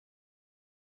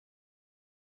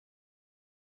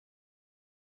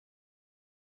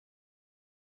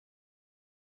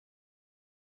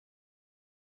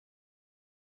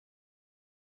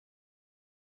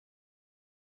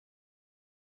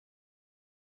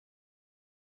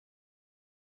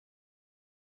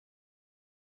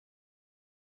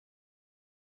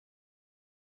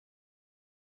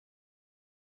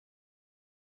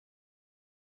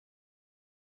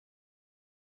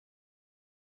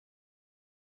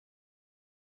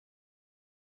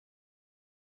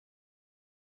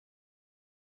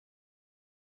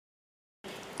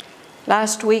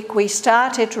Last week we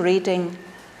started reading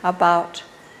about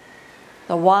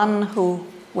the one who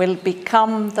will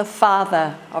become the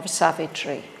father of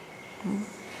Savitri.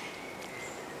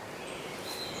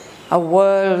 A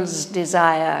world's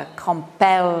desire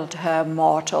compelled her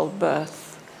mortal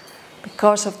birth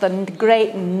because of the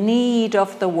great need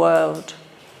of the world,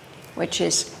 which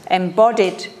is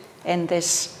embodied in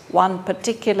this one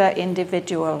particular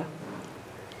individual.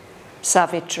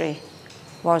 Savitri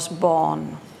was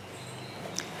born.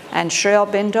 And Sri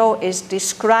Aurobindo is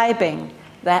describing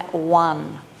that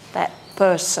one, that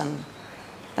person,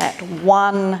 that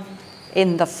one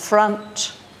in the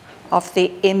front of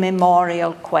the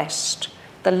immemorial quest,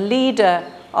 the leader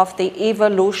of the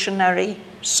evolutionary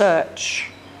search.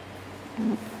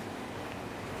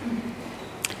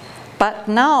 But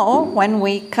now, when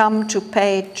we come to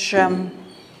page, to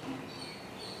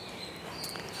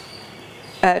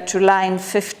line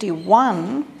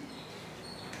 51,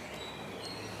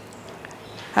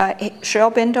 Sri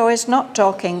Aurobindo is not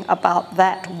talking about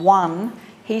that one,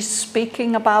 he's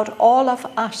speaking about all of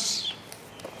us.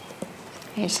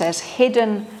 He says,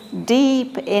 hidden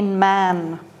deep in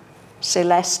man,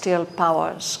 celestial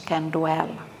powers can dwell.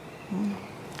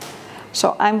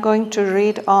 So I'm going to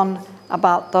read on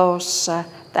about those,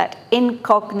 that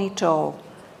incognito,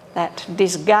 that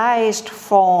disguised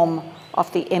form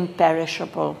of the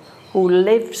imperishable who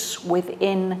lives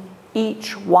within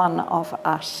each one of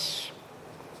us.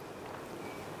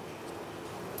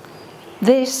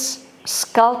 This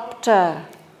sculptor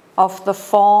of the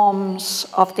forms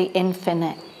of the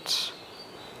infinite,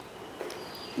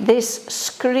 this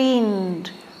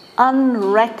screened,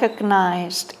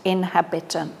 unrecognized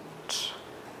inhabitant,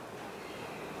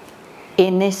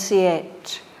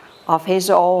 initiate of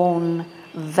his own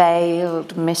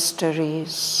veiled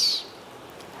mysteries,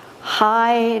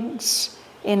 hides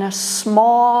in a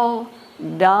small,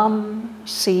 dumb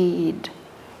seed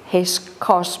his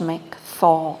cosmic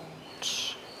thought.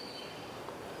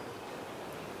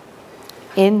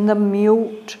 In the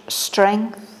mute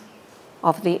strength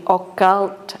of the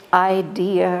occult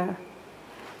idea,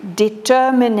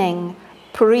 determining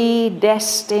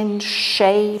predestined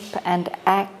shape and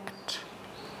act,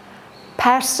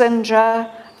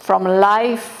 passenger from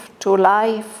life to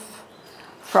life,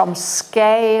 from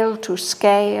scale to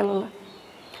scale,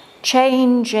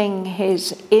 changing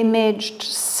his imaged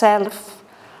self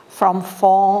from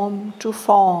form to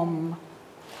form,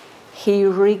 he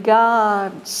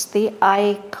regards the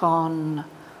icon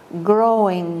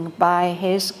growing by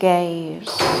his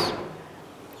gaze,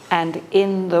 and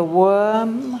in the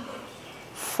worm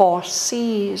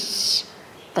foresees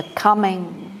the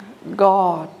coming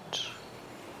God.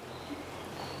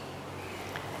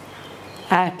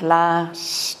 At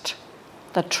last,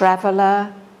 the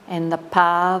traveler in the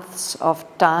paths of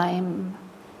time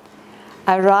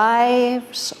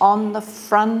arrives on the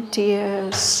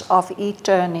frontiers of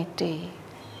eternity.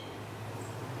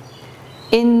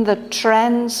 In the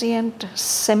transient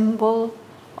symbol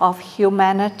of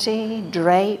humanity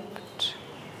draped,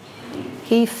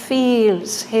 he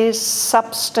feels his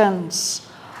substance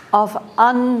of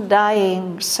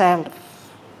undying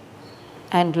self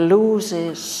and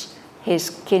loses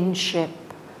his kinship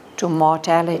to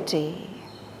mortality.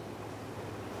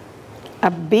 A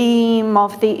beam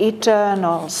of the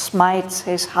eternal smites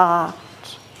his heart.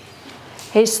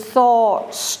 His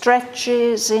thought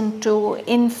stretches into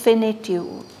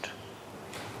infinitude.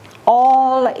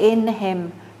 All in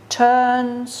him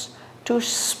turns to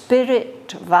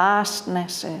spirit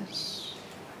vastnesses.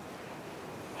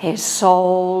 His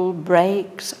soul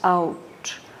breaks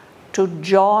out to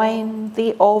join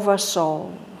the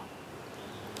oversoul.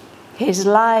 His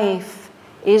life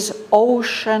is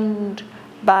oceaned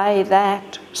by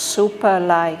that super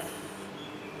life.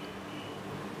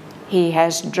 He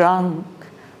has drunk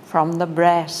from the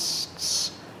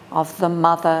breasts of the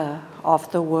mother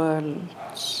of the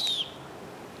worlds.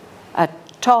 A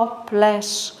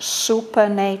topless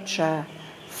supernature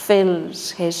fills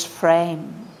his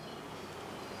frame.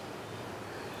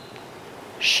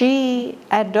 She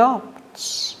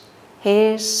adopts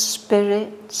his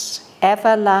spirit's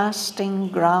everlasting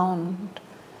ground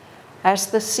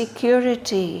as the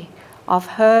security of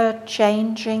her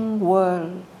changing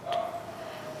world,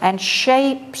 and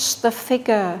shapes the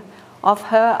figure of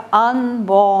her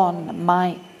unborn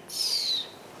mites.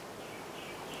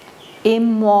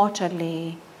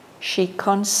 Immortally, she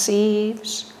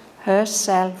conceives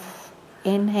herself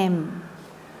in him.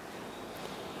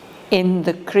 In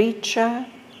the creature,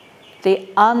 the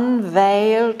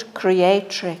unveiled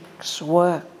creatrix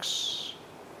works.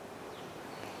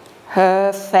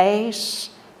 Her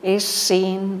face is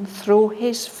seen through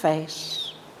his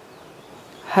face.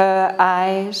 her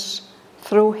eyes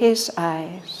through his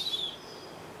eyes.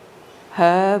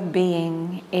 Her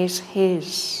being is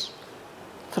his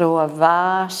through a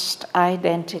vast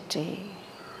identity.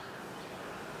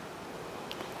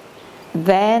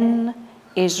 Then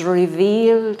is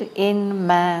revealed in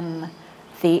man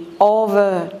the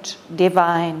overt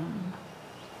divine,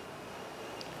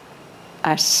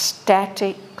 a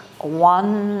static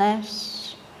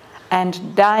oneness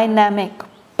and dynamic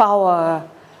power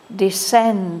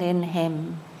descend in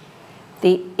him,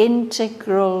 the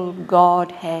integral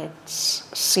Godhead's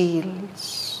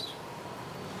seals.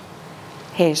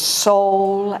 His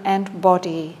soul and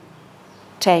body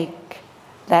take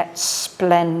that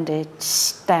splendid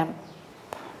stamp.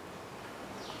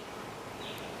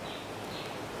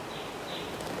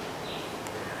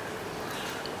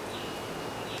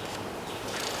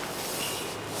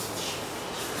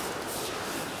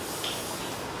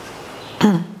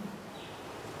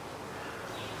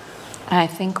 I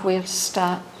think we'll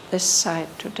start this side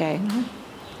today.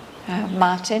 No?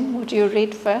 Martin, would you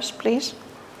read first, please?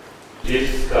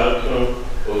 This sculpture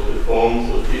of the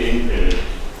forms of the infinite,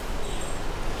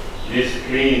 this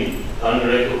green,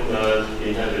 unrecognized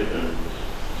inhabitant,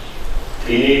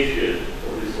 initiate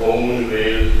of his own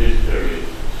veiled mystery,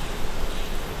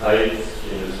 hides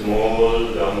in a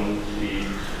small, dumb seed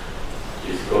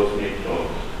his cosmic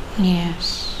thought.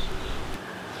 Yes.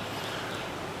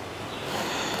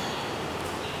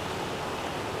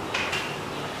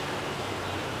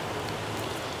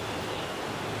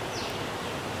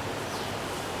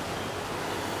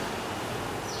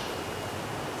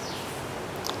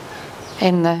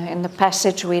 In the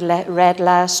passage we read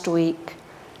last week,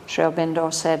 Sri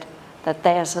Aurobindo said that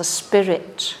there's a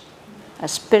spirit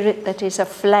that is a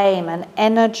flame, an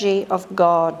energy of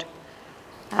God,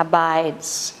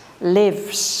 abides,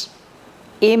 lives,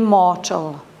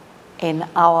 immortal in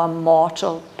our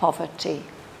mortal poverty.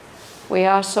 We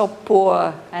are so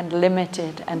poor and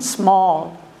limited and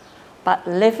small, but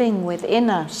living within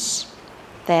us,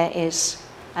 there is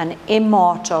an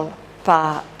immortal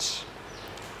part.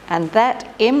 And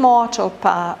that immortal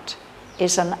part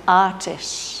is an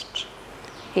artist.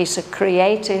 He's a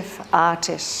creative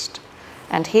artist.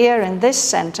 And here in this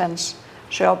sentence,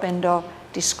 Sri Aurobindo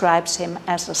describes him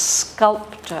as a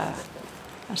sculptor.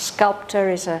 A sculptor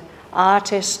is an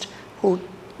artist who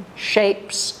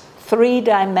shapes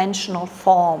three-dimensional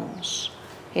forms.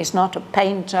 He's not a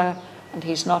painter and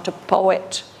he's not a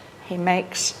poet. He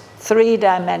makes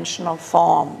three-dimensional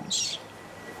forms.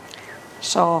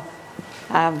 So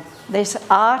this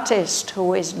artist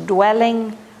who is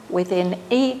dwelling within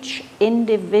each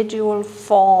individual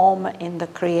form in the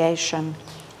creation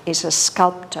is a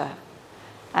sculptor.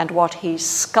 And what he's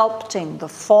sculpting, the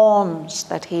forms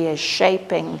that he is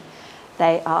shaping,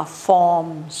 they are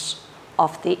forms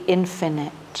of the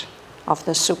infinite, of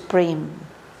the supreme.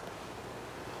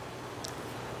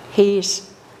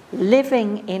 He's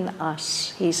living in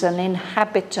us. He's an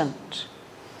inhabitant,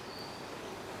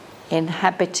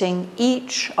 inhabiting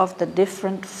each of the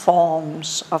different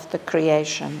forms of the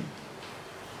creation.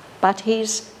 But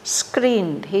he's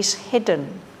screened, he's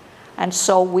hidden, and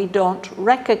so we don't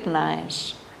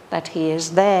recognize that he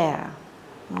is there.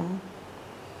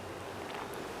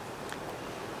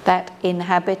 That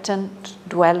inhabitant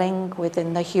dwelling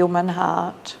within the human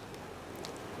heart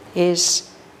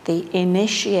is the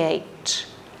initiate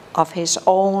of his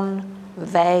own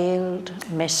veiled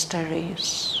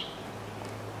mysteries.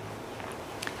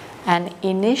 An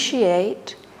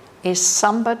initiate is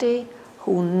somebody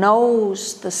who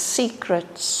knows the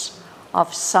secrets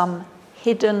of some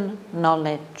hidden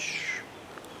knowledge.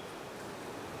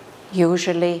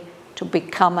 Usually, to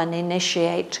become an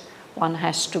initiate, one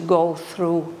has to go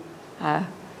through a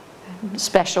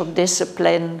special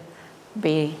discipline,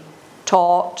 be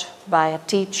taught by a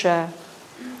teacher.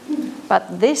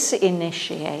 But this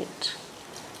initiate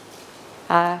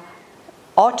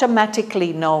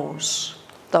automatically knows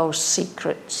those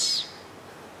secrets.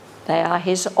 They are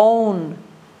his own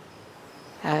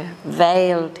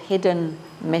veiled, hidden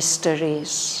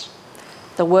mysteries.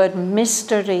 The word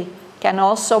mystery can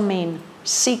also mean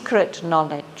secret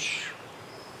knowledge.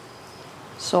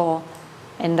 So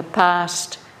in the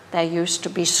past, there used to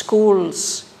be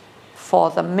schools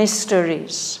for the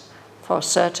mysteries, for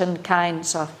certain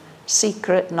kinds of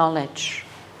secret knowledge.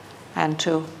 And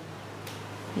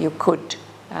you could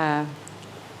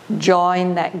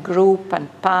join that group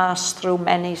and pass through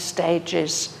many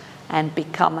stages and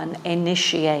become an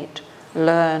initiate,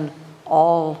 learn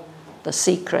all the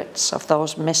secrets of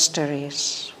those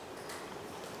mysteries.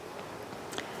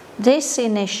 This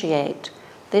initiate,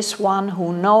 this one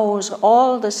who knows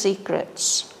all the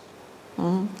secrets,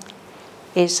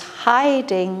 is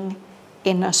hiding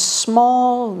in a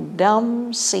small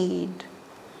dumb seed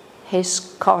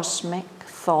his cosmic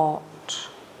thought,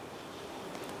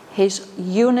 his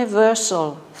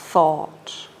universal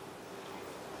thought.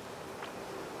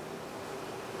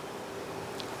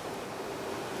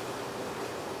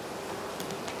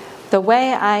 The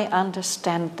way I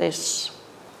understand this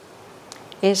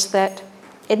is that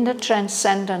in the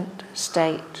transcendent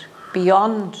state,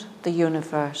 beyond the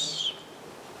universe,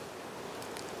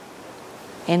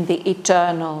 in the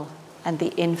eternal and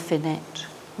the infinite,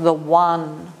 the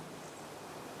One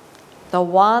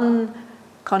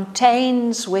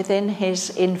contains within his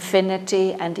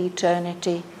infinity and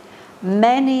eternity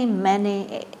many,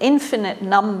 many, infinite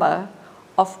number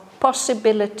of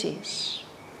possibilities,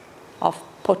 of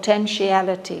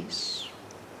potentialities.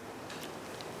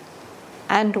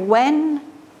 And when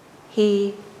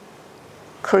he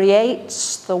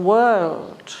creates the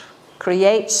world,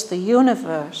 creates the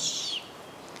universe,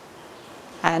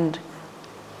 and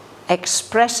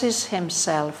expresses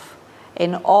himself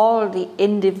in all the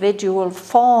individual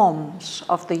forms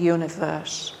of the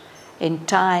universe, in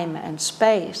time and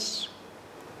space,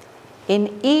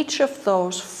 in each of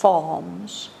those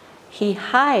forms, he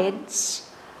hides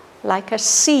like a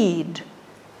seed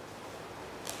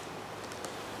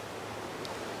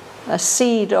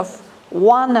of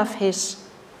one of his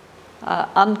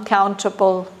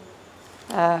uncountable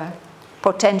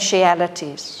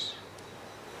potentialities.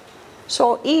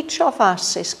 So each of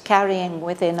us is carrying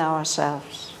within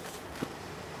ourselves,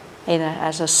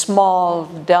 as a small,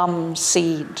 dumb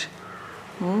seed,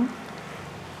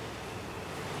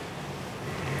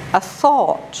 a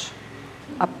thought,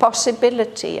 a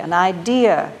possibility, an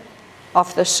idea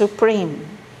of the Supreme.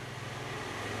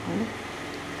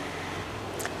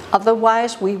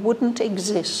 Otherwise, we wouldn't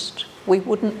exist. We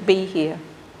wouldn't be here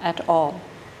at all.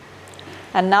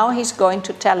 And now he's going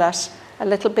to tell us a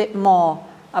little bit more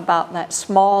about that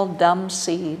small, dumb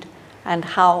seed and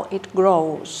how it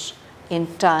grows in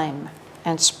time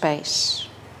and space.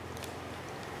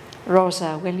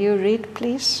 Rosa, will you read,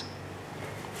 please?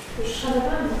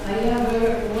 Shraddhavan, I have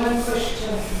one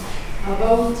question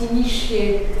about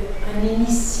initiate, an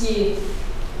initiate.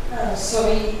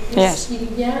 Yes. Il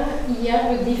y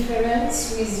a a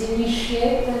difference with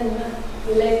initiate and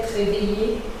l'être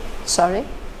éveillé? Sorry?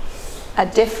 A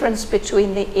difference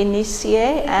between the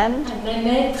initié and? An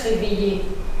être éveillé,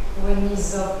 when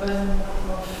he's open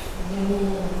of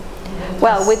many.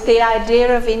 Well, with the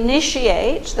idea of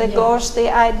initiate, there goes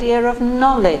the idea of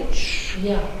knowledge.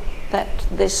 Yeah. That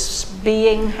this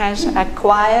being has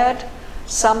acquired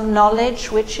some knowledge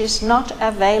which is not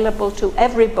available to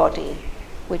everybody,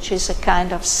 which is a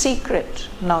kind of secret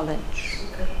knowledge.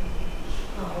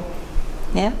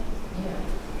 Yeah?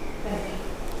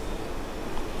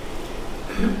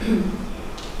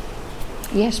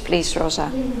 Yes, please, Rosa.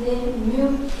 In the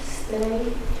mute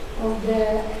state of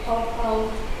the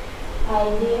occult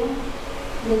idea,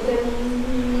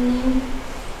 determining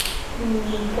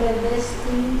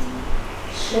predestined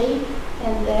shape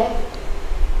and act,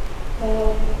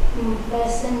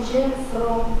 passenger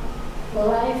from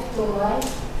life to life,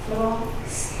 from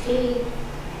scale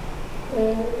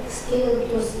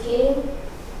to scale,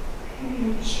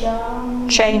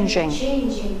 changing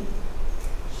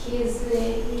his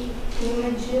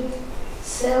imaged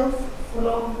self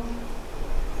from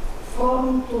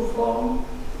form to form.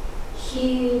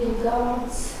 He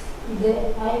regards the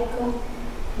icon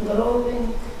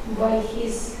growing by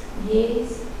his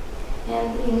gaze,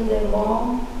 and in the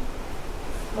long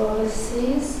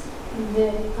foresees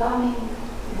the coming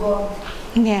God.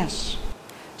 Yes.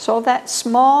 So that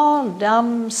small,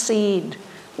 dumb seed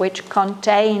which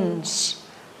contains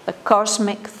the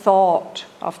cosmic thought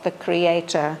of the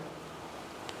Creator,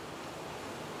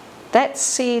 that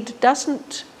seed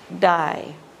doesn't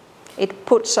die. It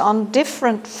puts on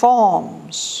different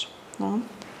forms.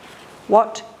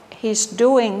 What he's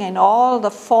doing in all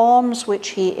the forms which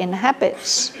he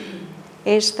inhabits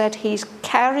is that he's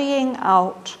carrying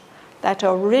out that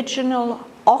original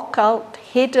occult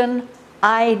hidden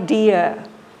idea,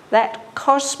 that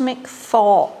cosmic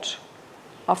thought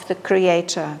of the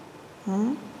Creator.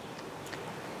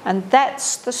 And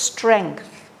that's the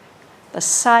strength, the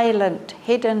silent,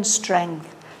 hidden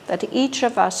strength that each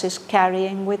of us is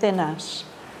carrying within us.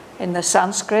 In the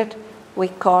Sanskrit, we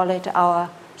call it our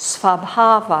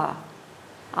svabhava,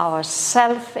 our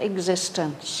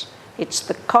self-existence. It's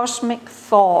the cosmic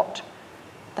thought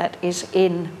that is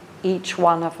in each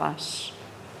one of us,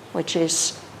 which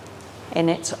is in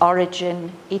its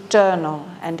origin eternal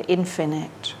and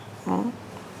infinite.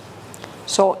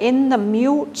 So in the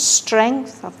mute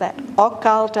strength of that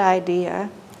occult idea,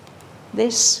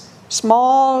 this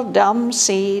small dumb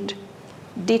seed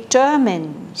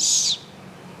determines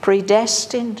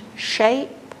predestined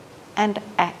shape and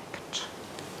act.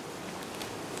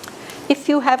 If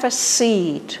you have a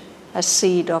seed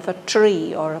of a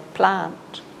tree or a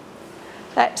plant,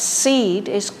 that seed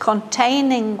is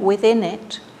containing within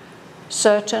it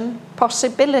certain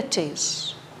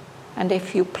possibilities. And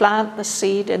if you plant the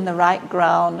seed in the right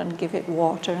ground and give it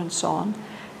water and so on,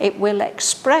 it will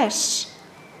express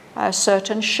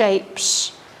certain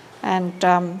shapes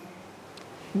and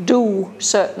do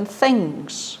certain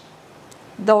things.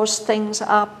 Those things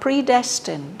are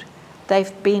predestined.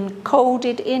 They've been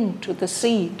coded into the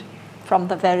seed from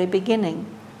the very beginning.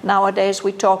 Nowadays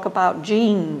we talk about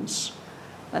genes.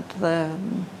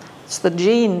 It's the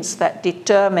genes that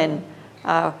determine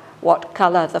what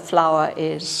color the flower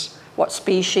is, what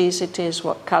species it is,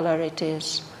 what color it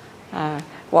is,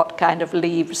 what kind of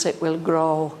leaves it will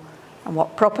grow, and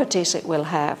what properties it will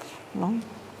have.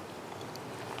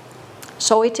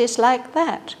 So it is like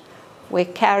that. We're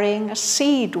carrying a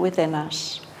seed within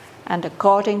us, and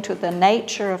according to the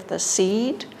nature of the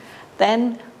seed,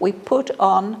 then we put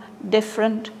on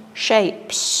different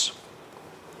shapes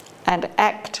and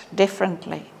act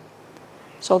differently.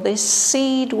 So this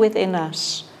seed within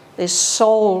us, this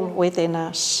soul within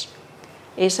us,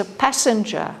 is a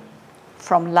passenger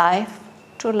from life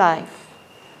to life.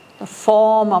 The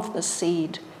form of the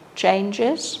seed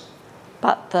changes,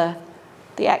 but the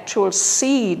actual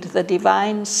seed, the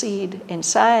divine seed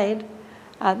inside,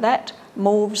 that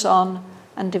moves on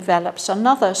and develops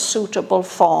another suitable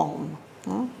form.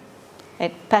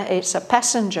 It's a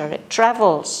passenger. It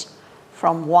travels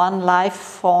from one life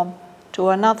form to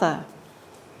another.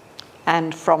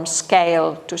 And from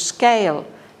scale to scale,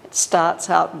 it starts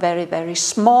out very, very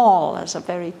small, as a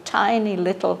very tiny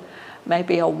little,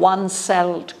 maybe a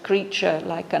one-celled creature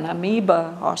like an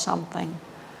amoeba or something.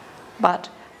 But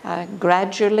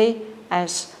gradually,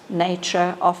 as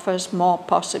nature offers more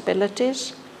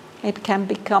possibilities, it can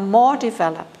become more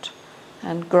developed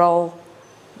and grow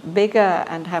bigger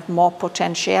and have more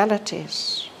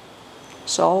potentialities.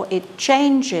 So it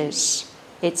changes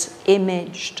its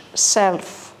imaged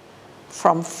self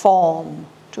from form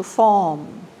to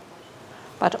form.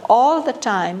 But all the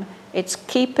time it's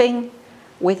keeping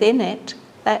within it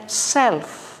that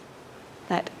self,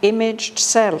 that imaged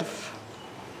self.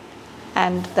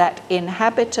 And that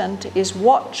inhabitant is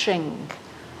watching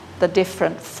the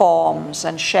different forms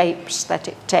and shapes that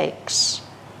it takes.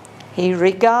 He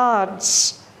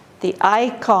regards the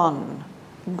icon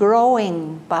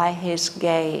growing by his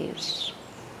gaze.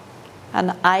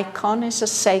 An icon is a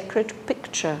sacred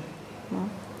picture,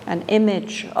 an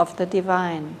image of the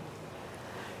divine.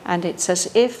 And it's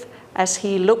as if, as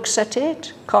he looks at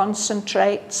it,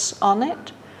 concentrates on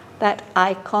it, that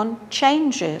icon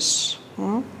changes.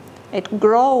 It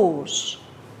grows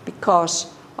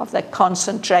because of the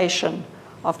concentration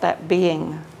of that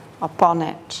being upon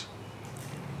it.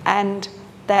 And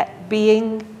that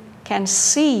being can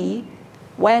see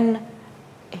when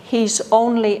he's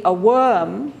only a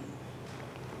worm,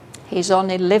 he's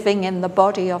only living in the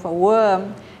body of a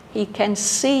worm, he can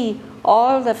see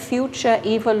all the future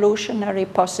evolutionary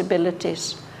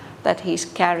possibilities that he's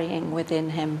carrying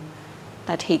within him,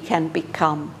 that he can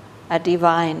become a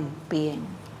divine being.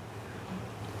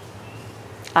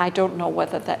 I don't know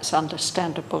whether that's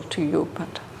understandable to you,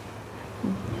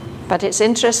 but it's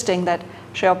interesting that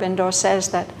Sri Aurobindo says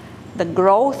that the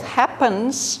growth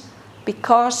happens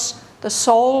because the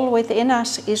soul within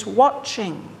us is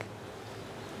watching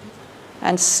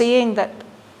and seeing that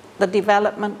the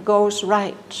development goes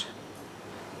right.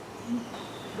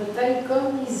 But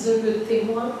icon is le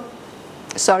témoin.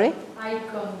 Sorry?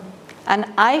 Icon.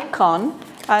 An icon,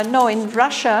 no, in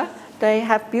Russia they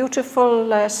have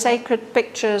beautiful sacred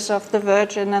pictures of the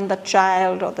Virgin and the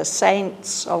Child or the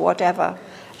saints or whatever.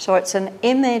 So it's an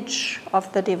image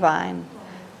of the divine.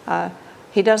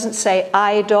 He doesn't say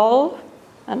idol.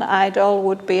 An idol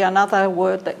would be another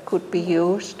word that could be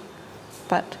used.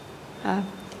 But,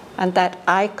 and that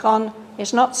icon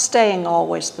is not staying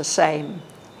always the same.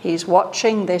 He's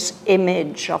watching this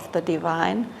image of the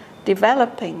divine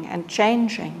developing and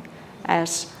changing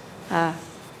as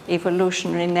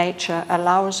evolutionary nature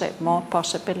allows it more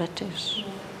possibilities.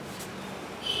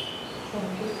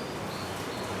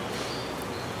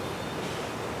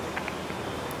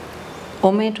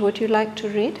 Omid, would you like to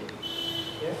read?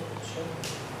 Yeah, sure.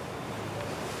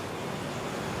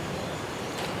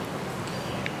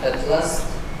 At last,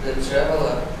 the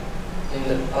traveler in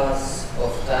the paths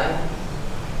of time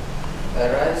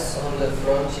arrives on the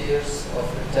frontiers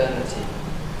of eternity.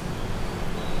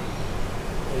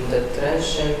 In the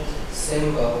transient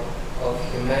symbol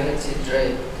of humanity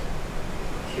draped,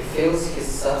 he feels his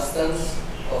substance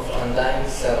of undying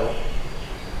self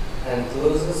and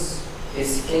loses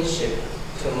his kinship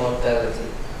to mortality.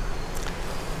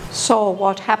 So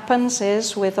what happens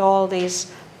is, with all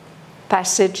these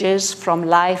passages from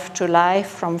life to life,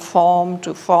 from form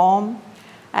to form,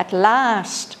 at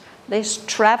last this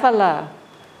traveler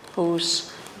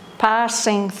who's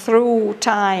passing through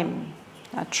time,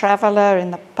 a traveler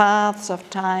in the paths of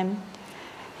time,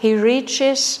 he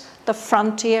reaches the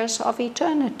frontiers of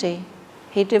eternity.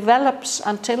 He develops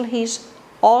until he's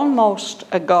almost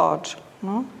a god.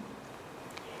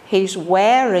 He's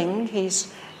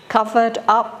covered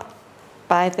up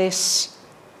by this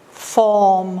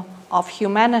form of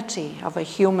humanity, of a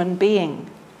human being.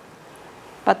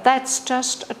 But that's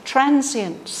just a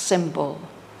transient symbol.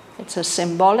 It's a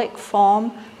symbolic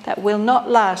form that will not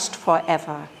last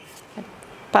forever. It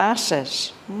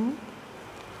passes.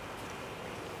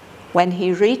 When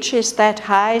he reaches that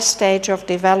high stage of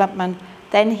development,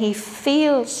 then he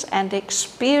feels and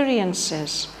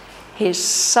experiences his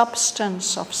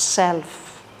substance of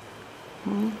self,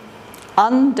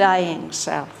 undying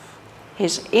self,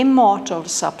 his immortal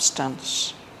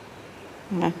substance.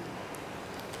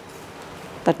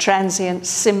 The transient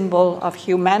symbol of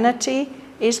humanity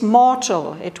is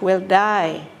mortal, it will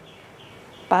die,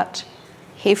 but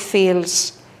he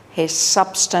feels his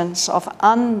substance of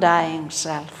undying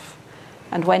self.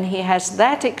 And when he has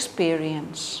that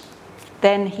experience,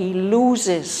 then he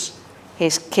loses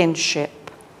his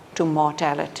kinship to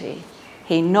mortality.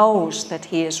 He knows that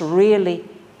he is really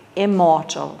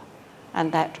immortal,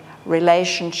 and that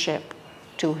relationship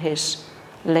to his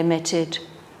limited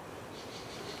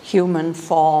human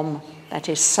form that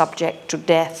is subject to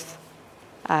death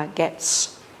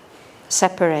gets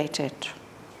separated.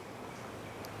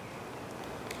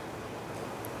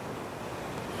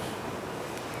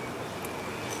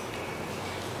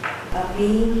 A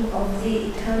being of the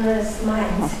eternal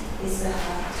mind is the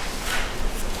heart.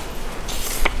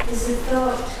 As the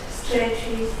thought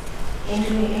stretches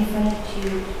into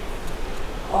infinitude,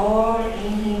 all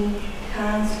in him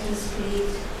turns to split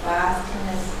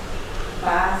vastnesses.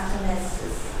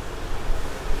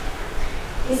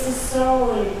 His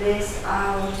soul breaks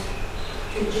out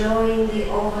to join the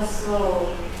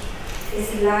oversoul.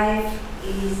 His life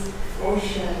is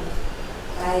ocean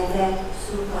by that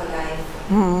super life.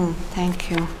 Thank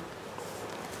you.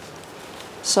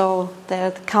 So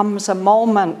there comes a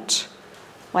moment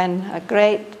when a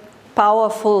great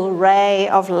powerful ray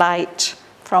of light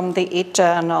from the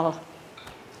eternal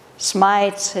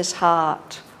smites his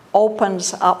heart,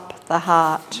 opens up the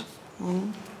heart.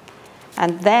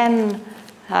 And then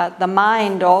the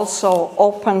mind also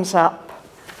opens up.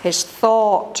 His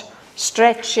thought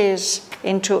stretches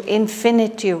into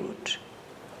infinitude.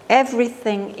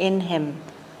 Everything in him,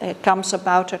 there comes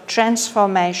about a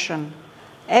transformation.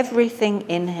 Everything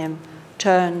in him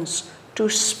turns to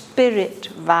spirit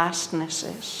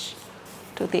vastnesses,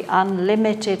 to the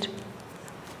unlimited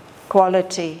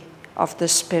quality of the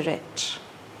spirit.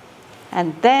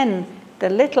 And then the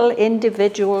little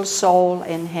individual soul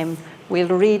in him, we'll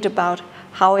read about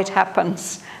how it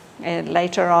happens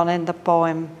later on in the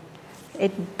poem.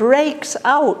 It breaks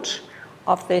out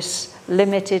of this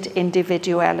limited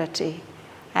individuality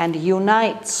and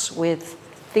unites with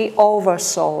the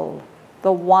oversoul,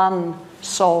 the one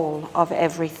soul of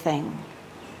everything.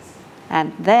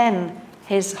 And then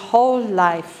his whole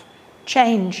life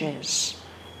changes.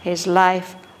 His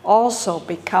life also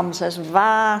becomes as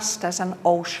vast as an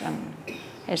ocean.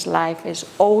 His life is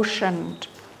oceaned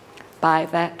by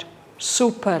that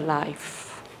super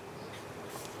life.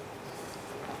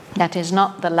 That is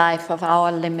not the life of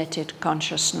our limited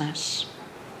consciousness.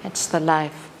 It's the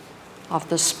life of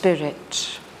the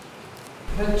spirit.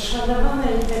 But Shraddhavan,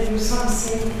 I'll tell you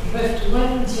something, but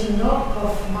when the knock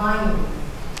of mind,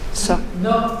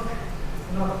 knock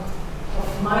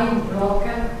of mind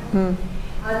broken,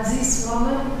 at this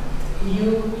moment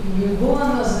you go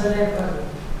another level.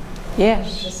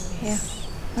 Yes, yes.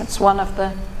 That's one of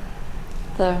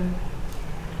the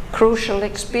crucial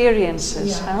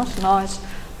experiences. Yeah. Now it's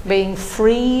being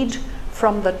freed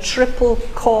from the triple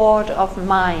cord of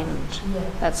mind. Yeah.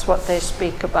 That's what they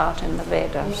speak about in the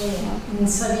Vedas. Yeah. In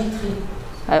Savitri.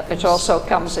 It also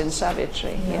comes in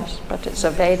Savitri, yes, but it's a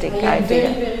Vedic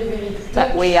idea. Very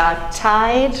That we are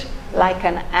tied like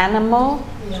an animal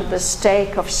to the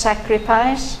stake of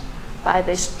sacrifice by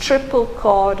this triple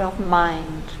cord of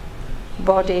mind,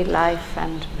 body, life,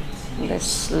 and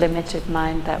this limited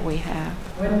mind that we have.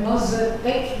 When Mother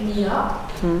picked me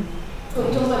up,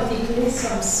 automatically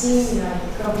something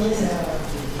like coming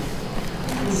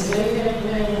is very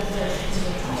interesting.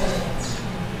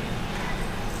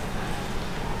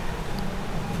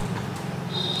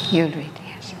 You'll read,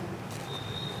 yes.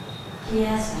 He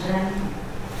has run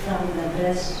from the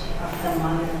breast of the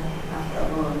mother of the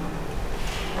world.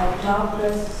 A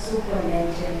topless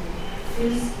supernature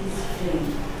fills his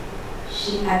frame.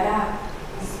 She adapts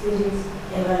his spirit's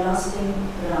everlasting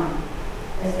ground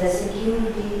as the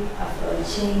security of her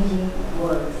changing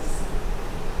worlds,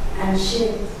 and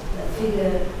shapes the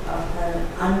figure of her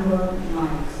unborn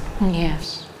minds.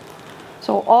 Yes.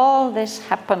 So all this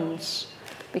happens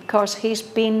because he's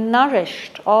been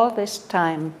nourished all this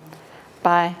time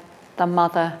by the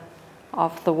mother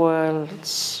of the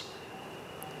worlds,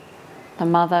 the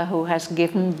mother who has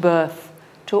given birth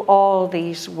to all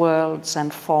these worlds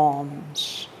and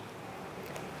forms.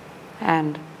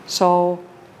 And so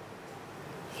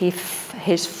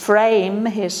his frame,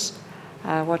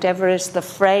 whatever is the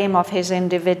frame of his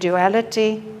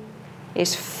individuality,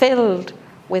 is filled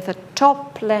with a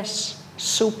topless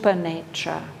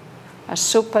supernature, a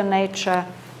supernature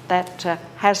that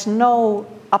has no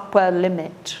upper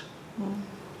limit,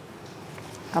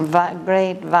 a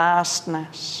great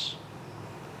vastness.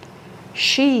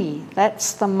 She,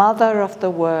 that's the mother of the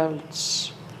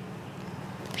worlds,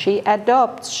 she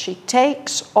adopts, she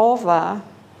takes over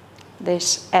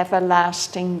this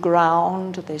everlasting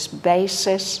ground, this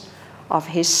basis of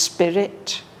his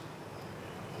spirit,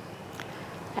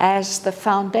 as the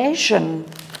foundation,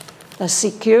 the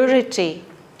security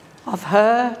of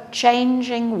her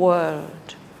changing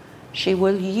world. She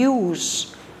will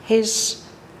use his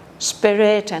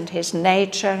spirit and his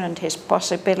nature and his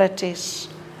possibilities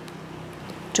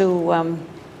to,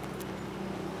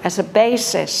 as a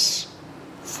basis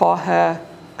for her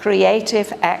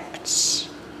creative acts.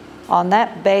 On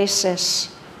that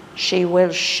basis, she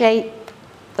will shape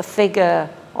the figure,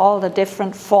 all the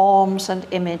different forms and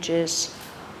images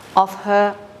of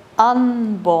her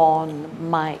unborn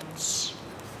mites,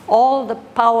 all the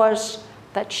powers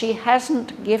that she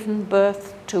hasn't given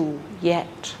birth to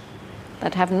yet,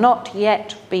 that have not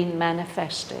yet been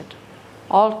manifested,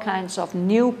 all kinds of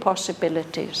new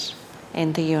possibilities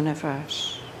in the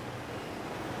universe.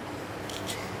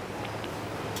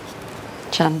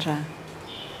 Chandra.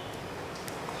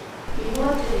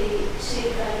 Immortally, she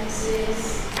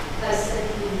commences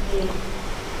ascending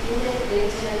in the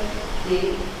greater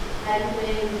day and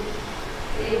when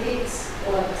critics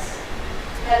works.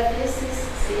 Her face is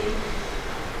seen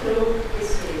through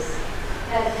his face,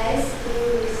 her eyes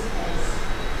through his eyes.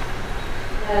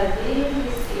 Her being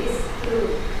is through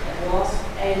the wasp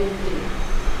and tree.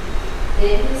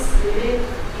 Then his spirit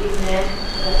is man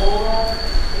the over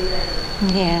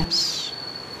divine. Yes.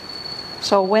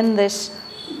 So when this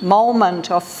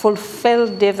moment of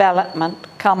fulfilled development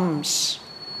comes,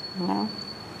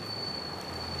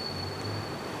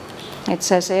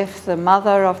 it's as if the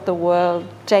mother of the world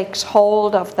takes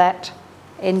hold of that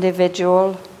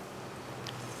individual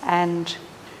and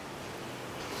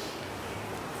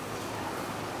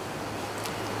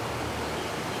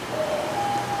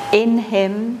in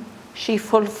him she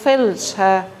fulfills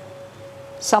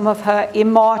some of her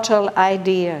immortal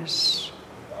ideas.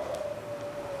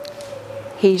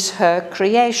 He's her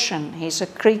creation, he's a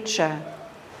creature,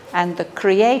 and the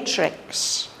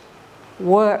creatrix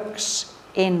works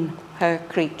in her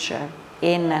creature,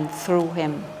 in and through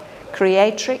him.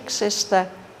 Creatrix is the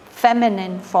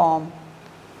feminine form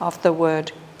of the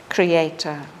word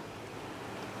creator.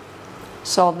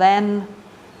 So then,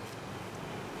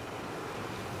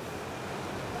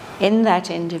 in that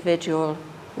individual,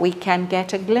 we can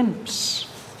get a glimpse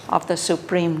of the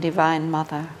Supreme Divine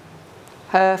Mother.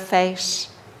 Her face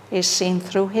is seen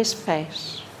through his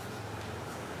face,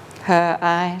 her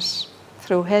eyes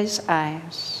through his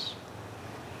eyes.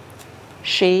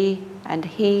 She and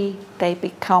he, they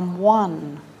become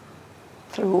one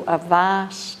through a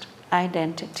vast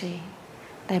identity.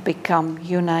 They become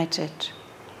united.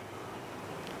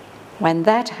 When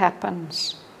that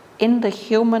happens in the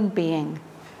human being,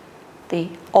 the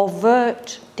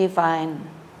overt divine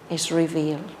is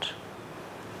revealed.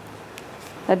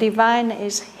 The divine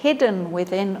is hidden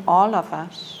within all of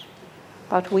us,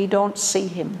 but we don't see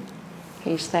him.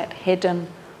 He's that hidden,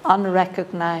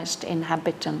 unrecognized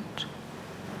inhabitant.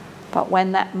 But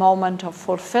when that moment of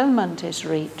fulfillment is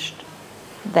reached,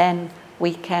 then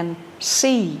we can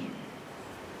see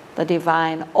the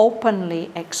divine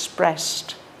openly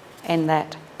expressed in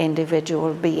that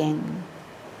individual being.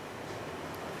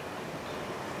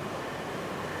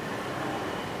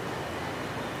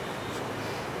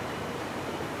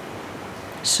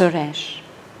 Suresh.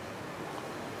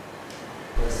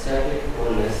 Ecstatic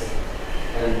oneness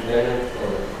and penance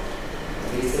for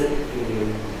recent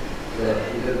healing,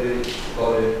 the interpreted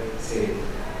poet said,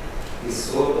 his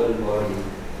soul and body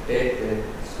take their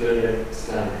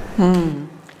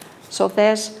So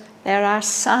there are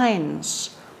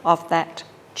signs of that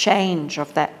change,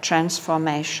 of that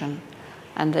transformation.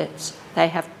 And they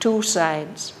have two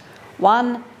sides.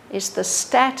 One is the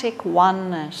static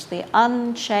oneness, the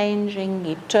unchanging,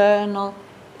 eternal,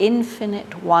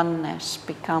 infinite oneness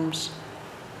becomes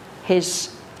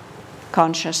his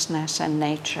consciousness and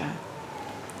nature.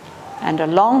 And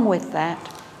along with that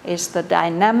is the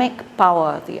dynamic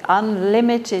power, the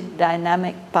unlimited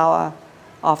dynamic power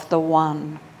of the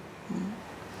One.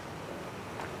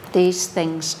 These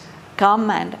things come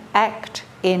and act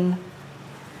in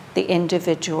the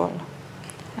individual.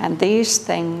 And these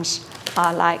things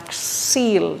are like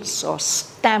seals or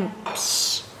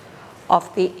stamps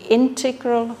of the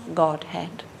integral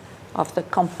Godhead, of the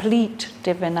complete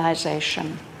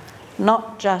divinization.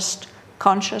 Not just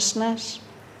consciousness,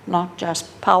 not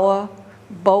just power,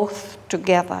 both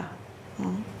together.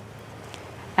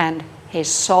 And his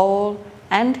soul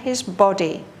and his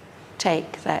body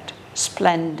take that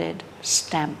splendid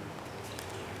stamp.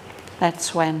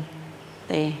 That's when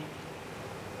the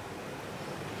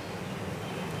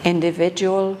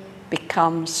individual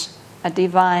becomes a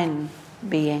divine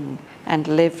being and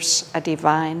lives a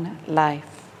divine life.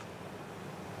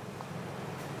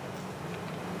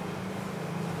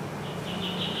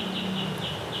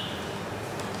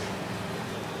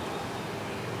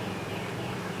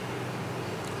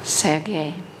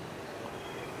 Sergei.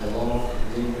 A long,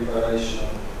 deep preparation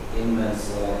in man's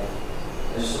life,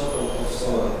 a circle of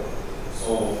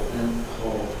soul and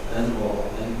hope and war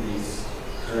and peace,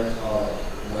 tread hard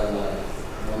by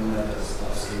life, no matters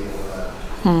of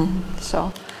still.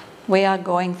 So we are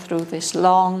going through this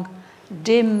long,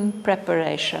 dim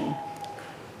preparation,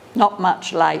 not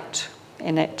much light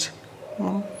in it.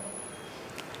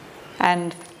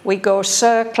 And we go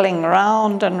circling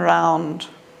round and round,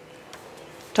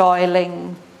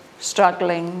 toiling,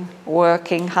 struggling,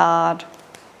 working hard,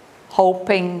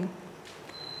 hoping,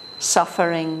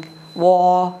 suffering,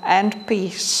 war and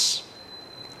peace.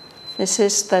 This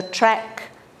is the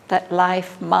track that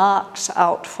life marks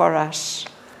out for us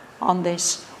on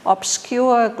this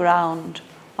obscure ground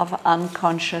of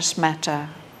unconscious matter.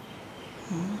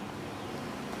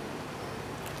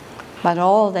 But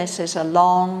all this is a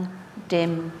long,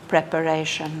 dim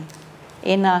preparation.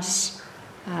 In us,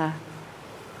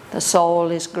 the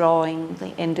soul is growing,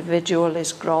 the individual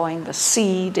is growing, the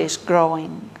seed is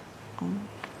growing.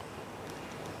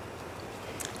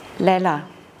 Lela.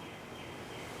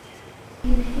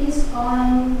 In his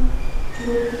arm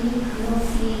to leave no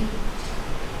feet,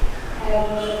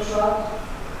 ever drop,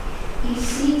 he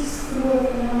seeks through a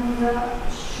penumbra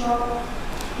shot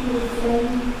to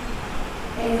flame,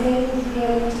 a veiled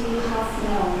reality half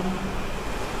known,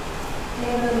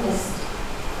 ever missed.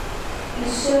 A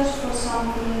search for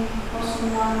something or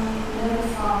someone never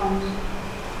found.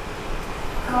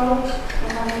 Out of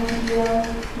an ideal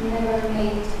never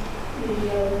made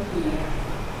real here.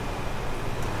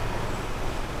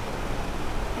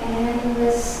 An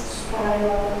endless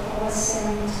spiral of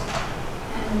ascent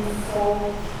and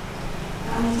fall,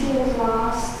 until at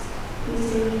last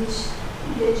is reached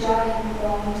the giant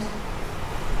point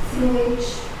through which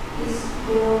his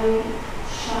glory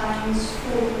shines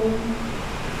fully.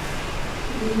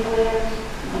 The earth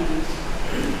made,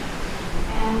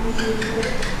 and we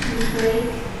break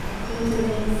into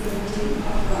the infinity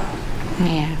of God.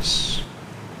 Yes.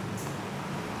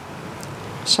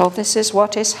 So this is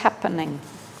what is happening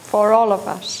for all of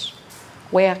us.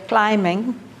 We are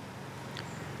climbing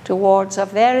towards a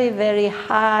very, very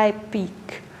high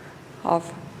peak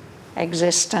of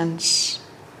existence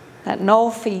that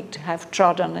no feet have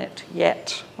trodden it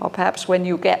yet, or perhaps when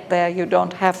you get there you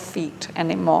don't have feet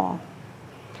anymore.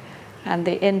 And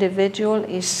the individual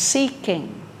is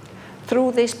seeking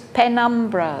through this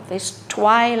penumbra, this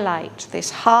twilight,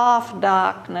 this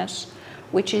half-darkness,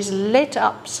 which is lit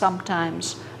up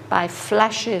sometimes by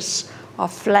flashes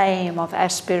of flame, of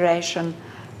aspiration,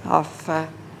 of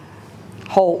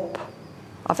hope,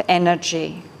 of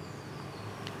energy.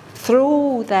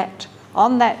 Through that,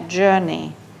 on that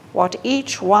journey, what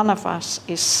each one of us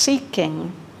is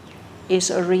seeking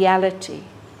is a reality,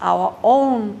 our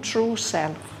own true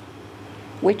self,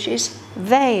 which is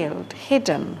veiled,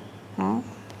 hidden.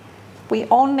 We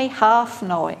only half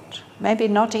know it, maybe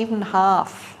not even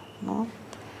half.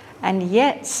 And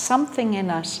yet something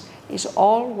in us is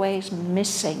always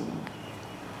missing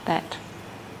that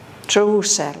true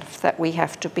self that we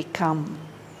have to become.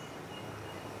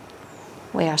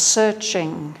 We are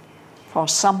searching for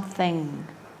something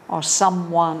or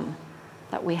someone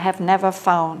that we have never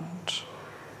found.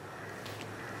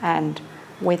 And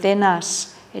within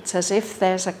us It's as if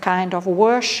there's a kind of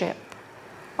worship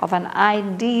of an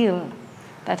ideal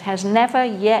that has never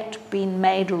yet been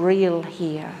made real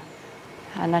here,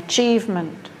 an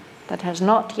achievement that has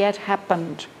not yet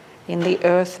happened in the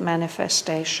earth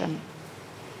manifestation.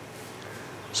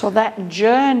 So that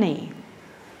journey,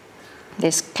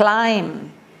 this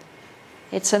climb,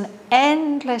 it's an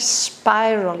endless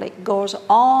spiral. It goes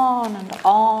on and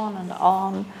on and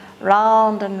on,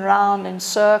 round and round in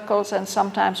circles, and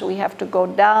sometimes we have to go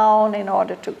down in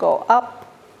order to go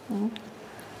up.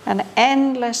 An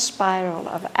endless spiral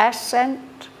of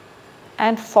ascent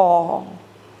and fall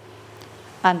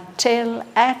until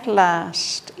at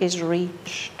last is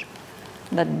reached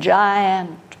the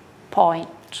giant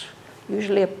point.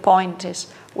 Usually a point is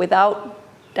without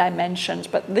dimensions,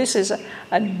 but this is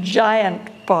a giant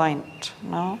point,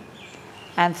 no?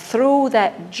 And through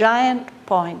that giant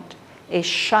point is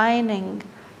shining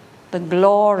the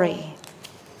glory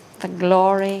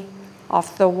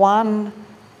of the one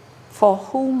for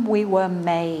whom we were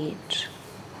made.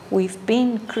 We've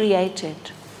been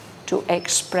created to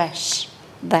express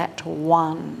that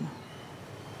one.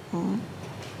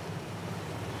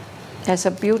 There's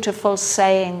a beautiful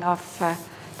saying of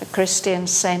the Christian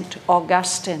Saint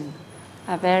Augustine,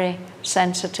 a very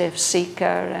sensitive seeker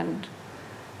and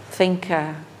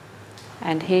thinker.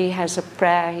 And he has a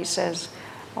prayer. He says,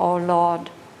 "Oh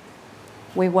Lord,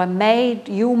 we were made,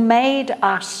 you made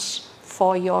us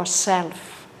for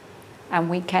yourself, and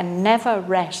we can never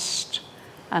rest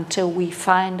until we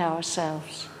find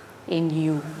ourselves in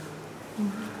you."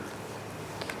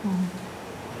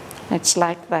 It's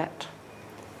like that.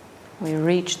 We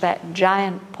reach that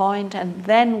giant point, and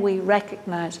then we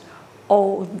recognize,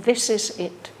 oh, this is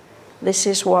it. This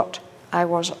is what I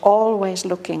was always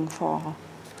looking for.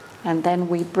 And then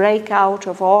we break out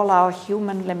of all our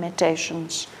human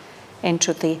limitations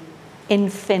into the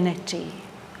infinity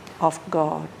of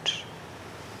God.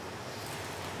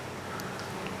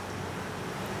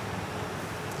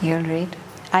 You'll read.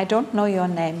 I don't know your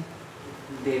name.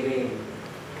 Devain.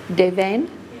 Devain?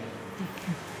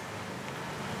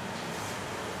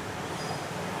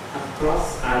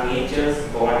 Across our nature's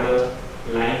border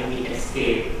line we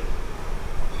escape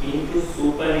into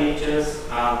supernature's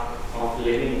arc of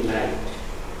living light.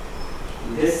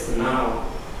 This now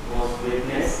was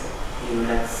witnessed in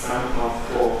that Son of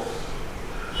Force.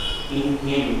 In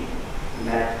him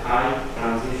that high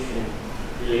transition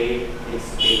laid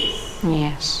its base.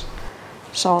 Yes.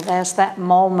 So there's that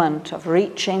moment of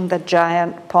reaching the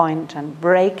giant point and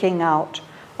breaking out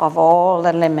of all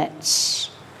the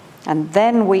limits. And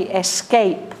then we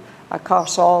escape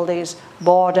across all these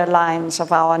borderlines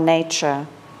of our nature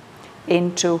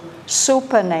into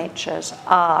supernature's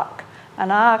arc.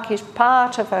 An arc is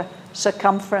part of a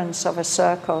circumference of a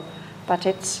circle, but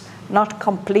it's not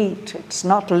complete, it's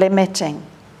not limiting.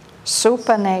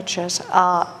 Supernature's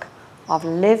arc of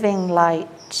living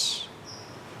light.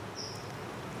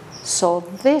 So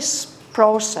this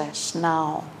process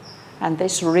now, and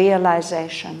this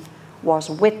realization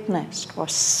was witnessed,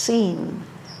 was seen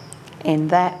in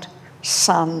that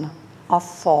Son of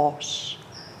Force,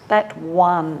 that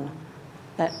one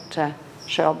that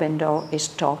Sri Aurobindo is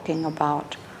talking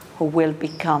about, who will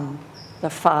become the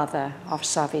father of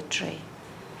Savitri.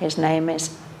 His name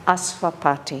is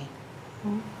Asvapati.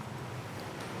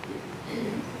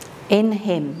 In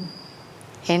him,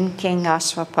 in King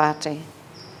Asvapati,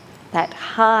 that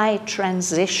high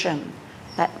transition,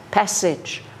 that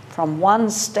passage from one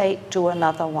state to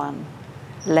another one,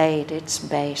 laid its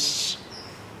base,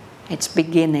 its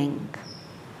beginning.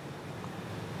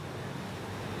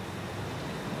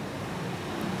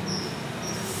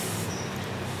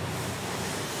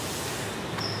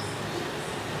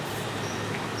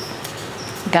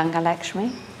 Ganga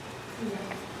Lakshmi?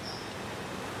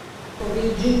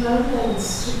 Original and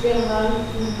supernal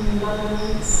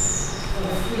immanence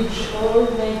of which all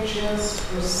natures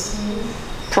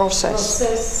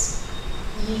process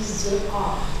is the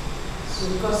art. So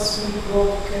cosmic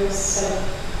worker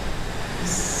self is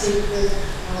sacred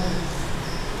art.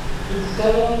 To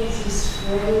turn his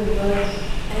forever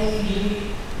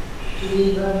energy to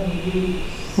heaven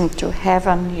use. To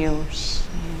heaven use.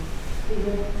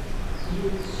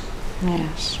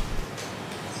 Yes.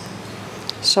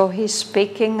 So he's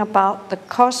speaking about the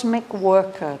cosmic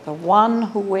worker, the one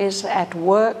who is at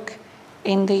work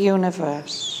in the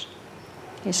universe.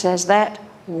 He says that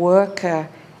worker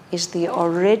is the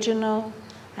original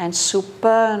and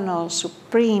supernal,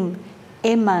 supreme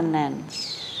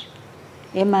immanence.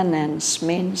 Immanence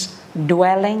means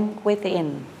dwelling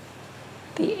within,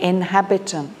 the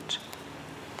inhabitant,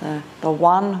 the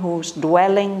one who's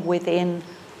dwelling within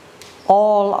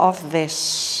all of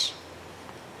this,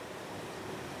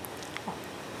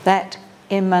 that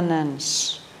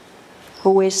immanence,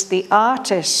 who is the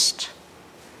artist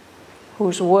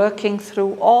who's working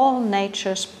through all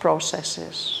nature's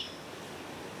processes.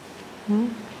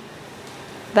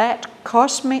 That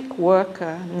cosmic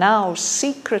worker now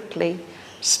secretly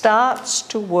starts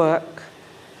to work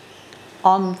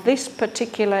on this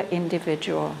particular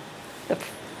individual, the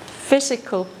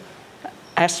physical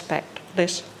aspect of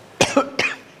this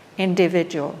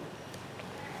individual,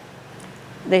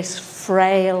 this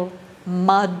frail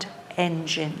mud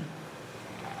engine.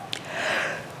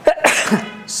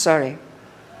 Sorry.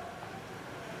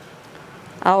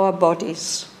 Our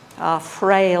bodies are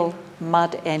frail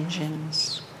mud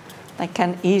engines. They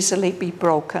can easily be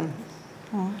broken.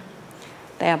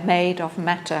 They are made of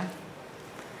matter.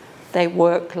 They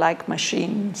work like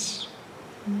machines.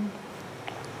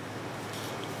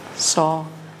 So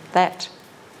that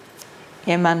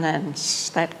immanence,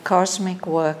 that cosmic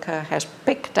worker, has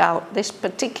picked out this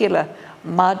particular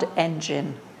mud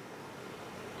engine.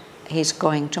 He's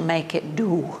going to make it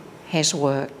do his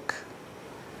work.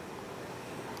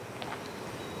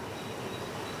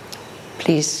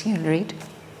 Please, you read.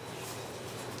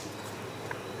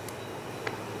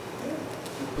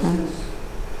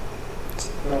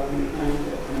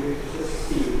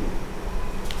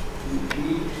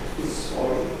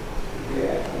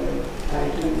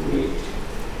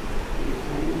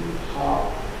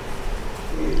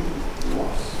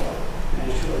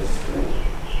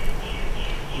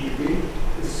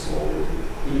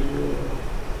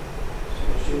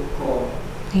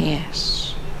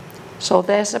 Yes. So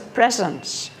there's a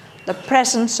presence. The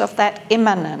presence of that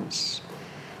immanence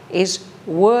is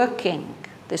working.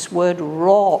 This word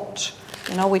wrought.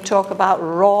 You know, we talk about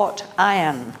wrought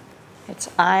iron. It's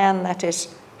iron that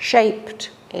is shaped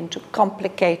into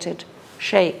complicated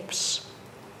shapes.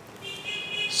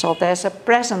 So there's a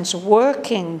presence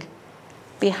working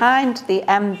behind the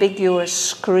ambiguous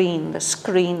screen, the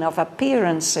screen of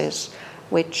appearances,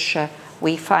 which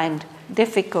we find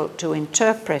difficult to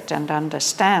interpret and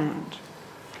understand.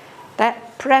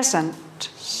 That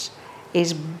presence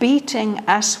is beating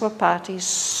Aswapati's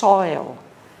soil,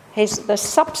 the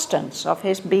substance of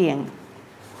his being,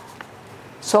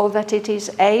 so that it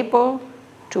is able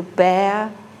to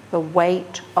bear the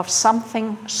weight of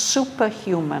something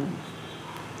superhuman,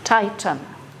 Titan.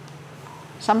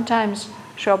 Sometimes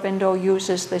Sri Aurobindo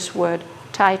uses this word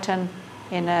Titan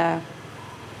in a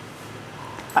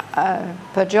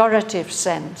pejorative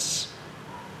sense,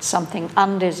 something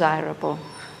undesirable.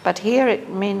 But here it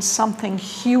means something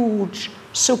huge,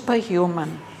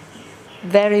 superhuman,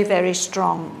 very, very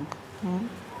strong.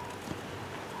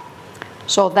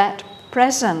 So that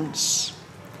presence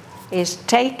is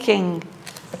taking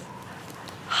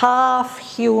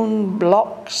half-hewn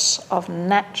blocks of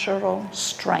natural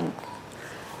strength,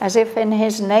 as if in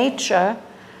his nature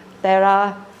there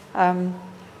are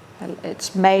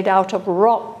it's made out of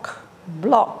rock,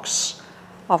 blocks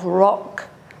of rock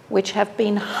which have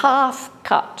been half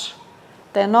cut.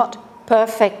 They're not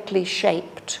perfectly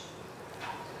shaped.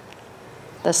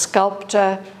 The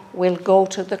sculptor will go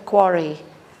to the quarry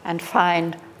and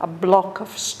find a block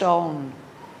of stone,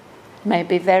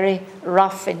 maybe very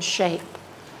rough in shape,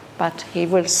 but he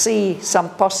will see some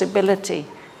possibility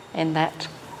in that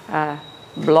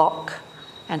block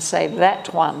and say,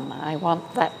 that one, I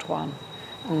want that one.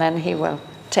 And then he will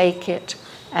take it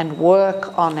and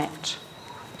work on it.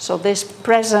 So this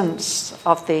presence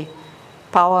of the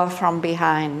power from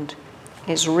behind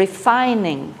is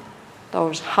refining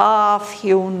those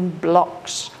half-hewn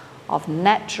blocks of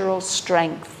natural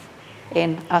strength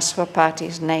in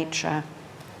Aswapati's nature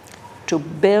to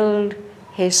build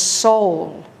his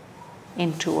soul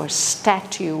into a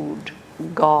statued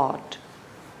God,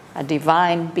 a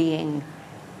divine being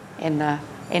in a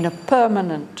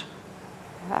permanent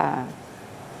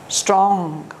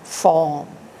strong form.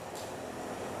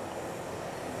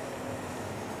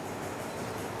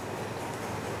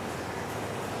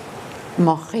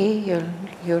 Mochi,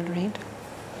 you'll read.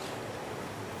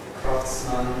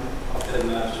 Craftsman of the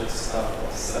magic stuff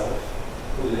of self,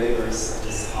 who labors at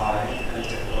his high and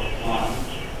difficult mind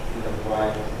in the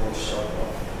bright workshop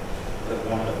of the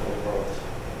wonderful world,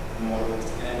 molded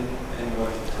in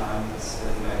inward times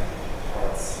with many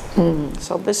parts.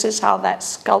 So this is how that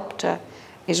sculptor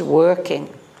is working.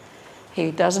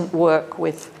 He doesn't work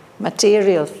with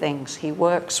material things. He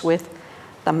works with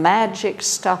the magic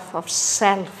stuff of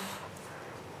self,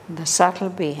 the subtle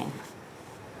being.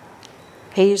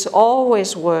 He's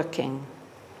always working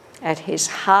at his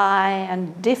high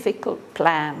and difficult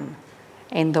plan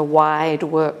in the wide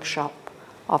workshop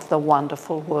of the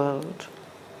wonderful world.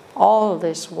 All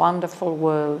this wonderful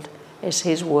world is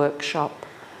his workshop,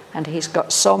 and he's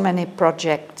got so many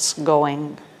projects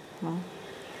going.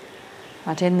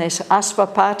 But in this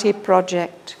Asvapati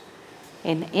project,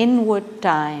 in inward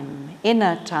time,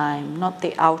 inner time, not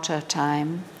the outer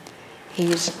time,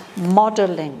 he's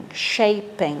modeling,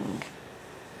 shaping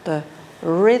the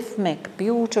rhythmic,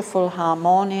 beautiful,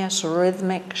 harmonious,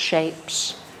 rhythmic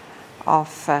shapes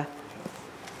of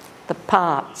the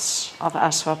parts of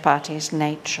Asvapati's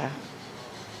nature.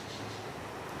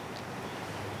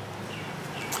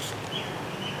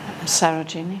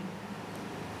 Sarojini?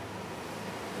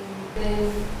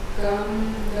 Then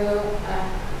come the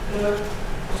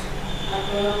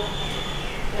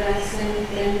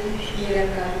transcendent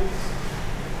miracles.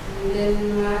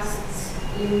 Then must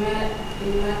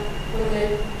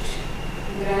immaculate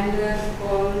grandeur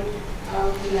called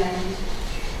outline.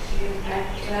 At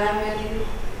travel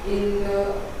in the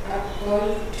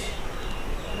occult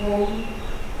home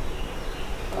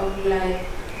of life.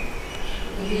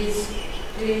 His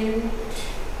dreamed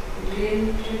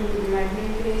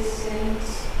magnificence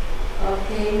of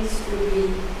things to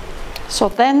be. So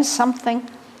then something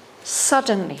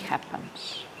suddenly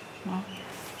happens.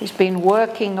 He's been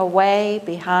working away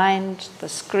behind the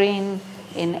screen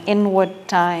in inward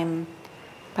time,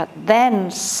 but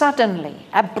then suddenly,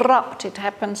 abrupt, it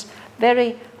happens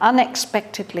very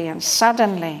unexpectedly and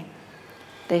suddenly,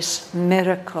 this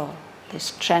miracle,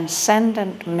 this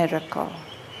transcendent miracle,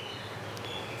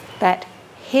 that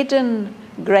hidden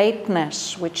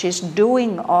greatness which is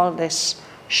doing all this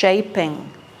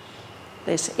shaping,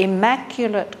 this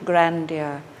immaculate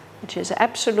grandeur, which is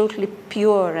absolutely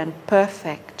pure and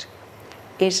perfect,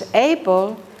 is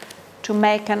able to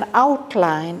make an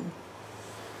outline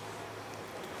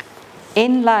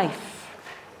in life.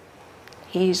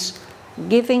 He's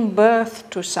giving birth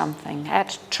to something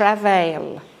at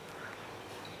travail.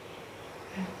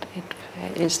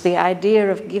 It is the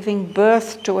idea of giving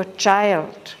birth to a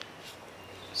child.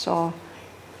 So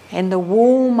in the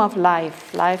womb of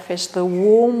life, life is the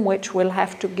womb which will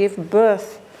have to give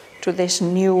birth to this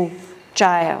new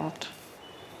child.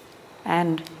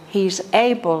 And he's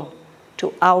able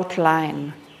to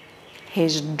outline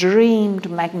his dreamed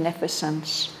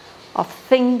magnificence of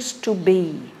things to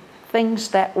be, things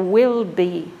that will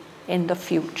be in the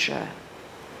future.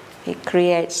 He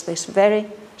creates this very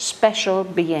special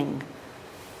being,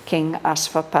 King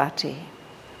Asvapati.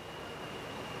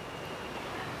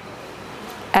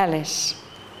 Alice.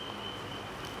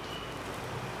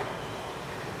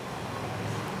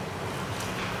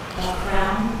 The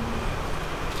crown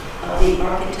of the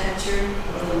architecture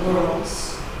of the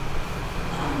worlds,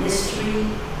 a mystery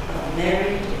of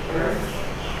married earth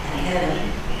and heaven,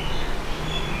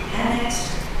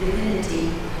 annexed divinity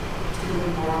to the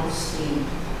moral scheme.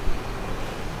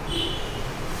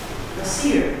 The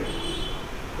seer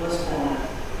was born,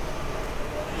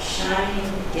 a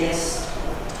shining guest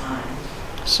of time.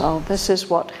 So this is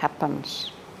what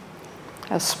happens.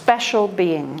 A special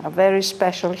being, a very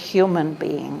special human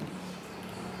being.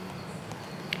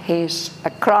 He's a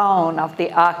crown of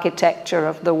the architecture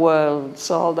of the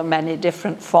worlds, all the many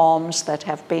different forms that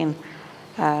have been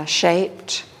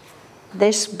shaped.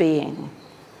 This being,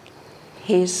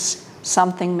 he's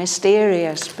something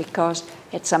mysterious because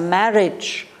it's a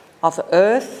marriage of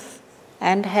earth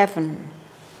and heaven,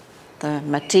 the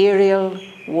material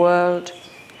world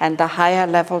and the higher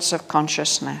levels of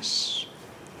consciousness.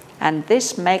 And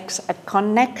this makes a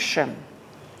connection,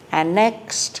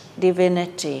 annexed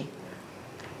divinity.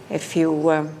 If you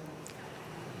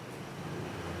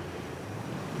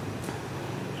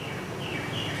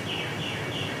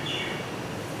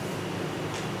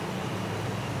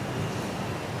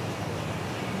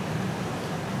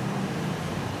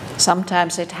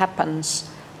sometimes it happens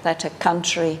that a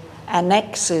country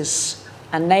annexes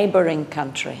a neighboring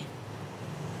country.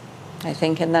 I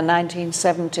think in the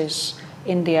 1970s,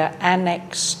 India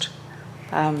annexed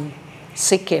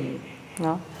Sikkim.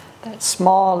 No? That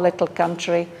small little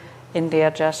country, India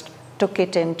just took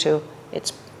it into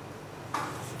its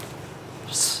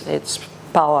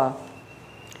power.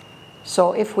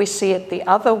 So if we see it the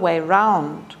other way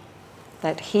round,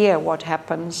 that here what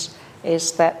happens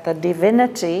is that the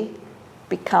divinity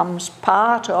becomes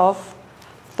part of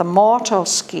the mortal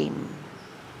scheme.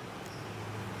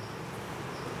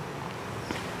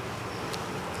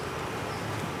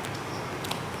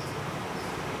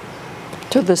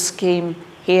 To the scheme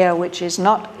here which is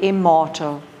not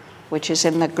immortal, which is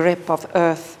in the grip of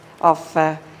earth, of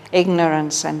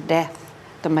ignorance and death,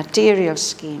 the material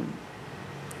scheme.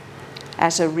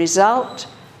 As a result,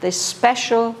 this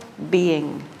special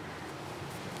being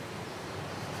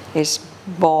is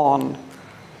born.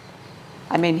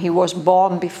 I mean, he was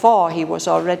born before, he was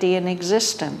already in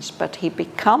existence, but he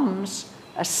becomes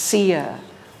a seer,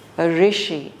 a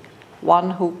rishi,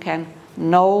 one who can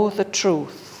know the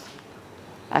truth,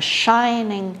 a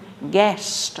shining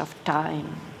guest of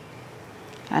time,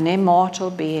 an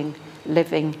immortal being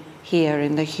living here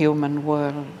in the human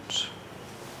world.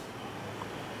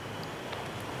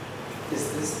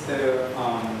 Is this the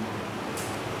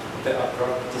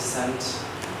abrupt descent?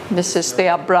 This is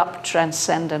the abrupt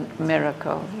transcendent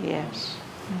miracle, yes.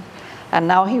 And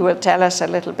now he will tell us a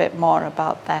little bit more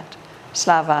about that.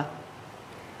 Slava.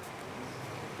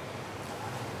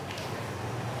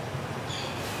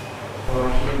 For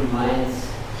him, mind's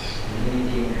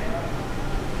limiting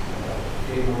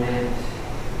firmament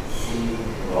seemed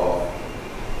raw.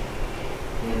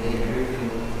 In the gripping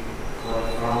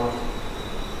forefront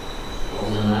of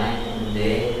the night and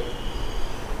day,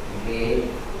 the gate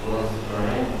was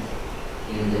rent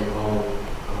in the whole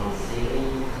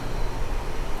concealing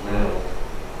world.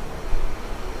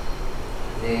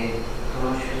 The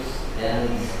conscious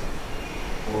ends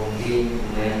of being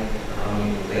went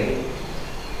coming away.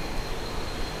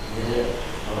 The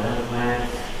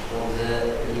arrangement of the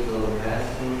legal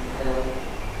person fell.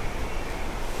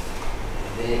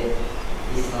 The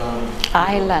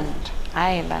Island.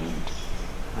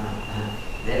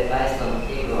 The Iceland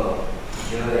ego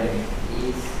joined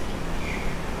its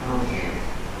content.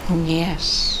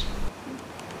 Yes.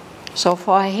 So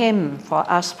for him, for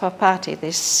Asvapati,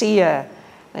 this seer,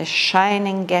 the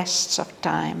shining guests of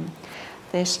time,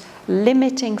 this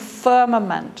limiting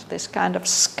firmament, this kind of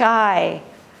sky,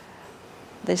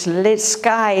 this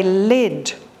sky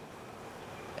lid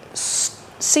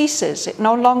ceases, it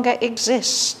no longer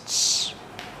exists.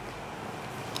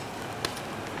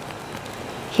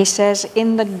 He says,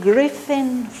 in the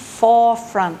griffin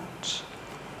forefront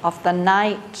of the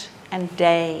night and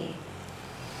day,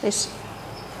 this,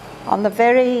 on the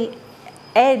very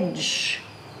edge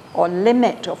or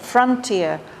limit or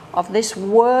frontier of this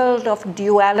world of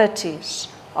dualities,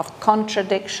 of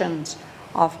contradictions,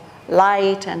 of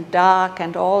light and dark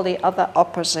and all the other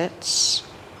opposites,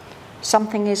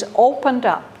 something is opened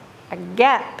up, a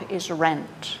gap is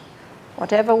rent.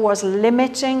 Whatever was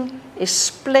limiting is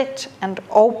split and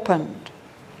opened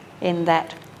in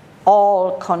that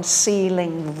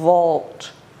all-concealing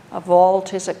vault. A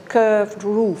vault is a curved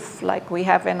roof like we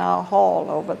have in our hall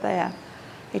over there.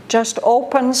 It just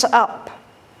opens up,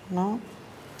 no?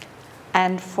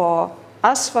 And for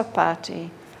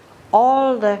Asvapati,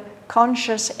 all the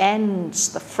conscious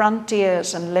ends, the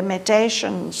frontiers and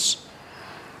limitations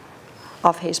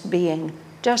of his being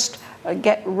just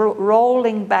get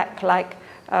rolling back like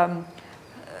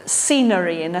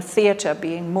scenery in a theater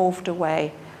being moved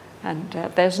away, and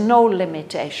there's no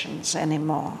limitations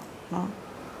anymore. No?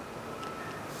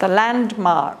 The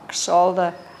landmarks, all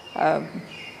the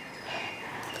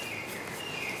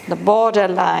border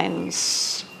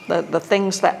lines, the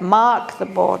things that mark the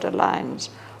border lines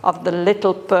of the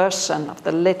little person, of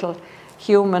the little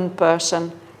human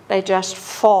person, they just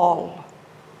fall.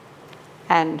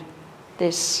 And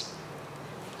this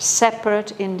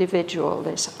separate individual,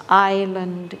 this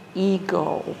island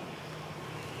ego,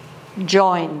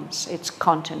 joins its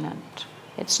continent.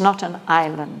 It's not an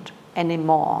island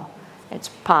anymore. It's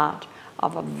part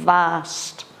of a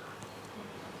vast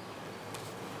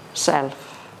self.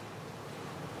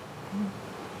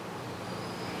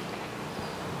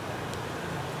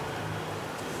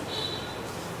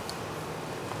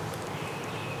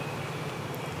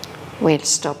 We'll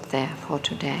stop there for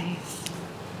today.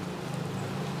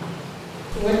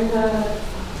 When the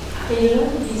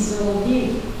island is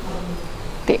Auroville,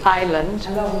 the island.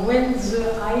 alors when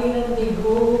the island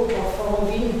ego of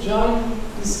Auroville join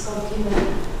this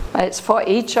continent. It's for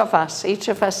each of us. Each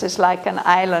of us is like an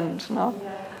island, no?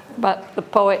 Yeah. But the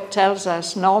poet tells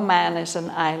us no man is an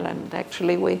island.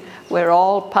 Actually, we're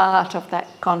all part of that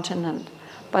continent.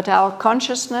 But our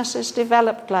consciousness is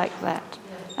developed like that.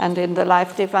 And in the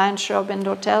Life Divine, Sri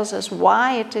Aurobindo tells us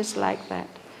why it is like that.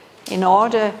 In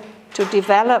order to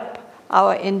develop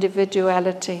our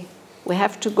individuality, we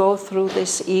have to go through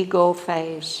this ego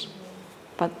phase.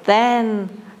 But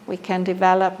then we can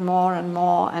develop more and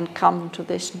more and come to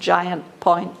this giant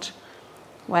point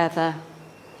where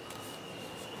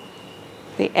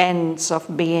the ends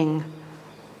of being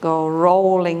go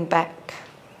rolling back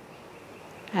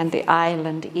and the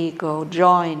island ego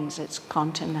joins its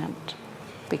continent,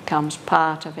 becomes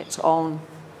part of its own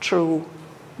true,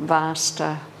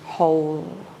 vaster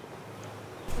whole.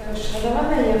 Shraddhavan,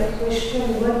 I have a question.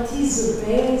 What is the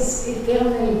base,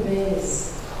 eternal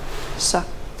base? So,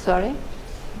 sorry?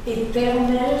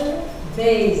 eternal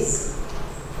days.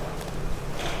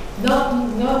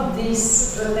 Not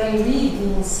this, but I read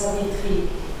in Savitri.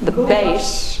 The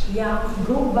base.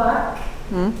 Go back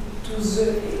to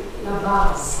the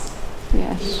la base.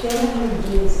 Yes. Eternal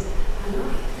days.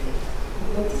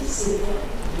 What is it?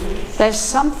 There's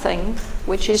something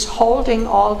which is holding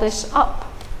all this up,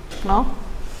 no?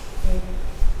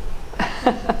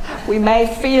 We may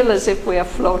feel as if we are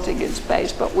floating in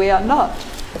space, but we are not.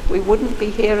 We wouldn't be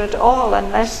here at all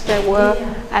unless there were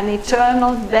an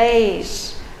eternal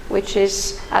base which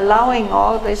is allowing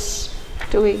all this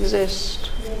to exist.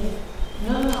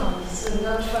 No, it's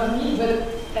not for me, but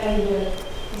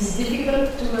it's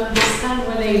difficult to understand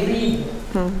when I read.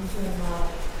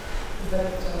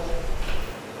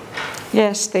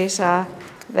 Yes, these are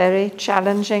very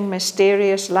challenging,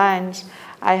 mysterious lines.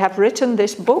 I have written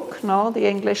this book, The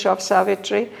English of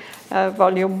Savitri,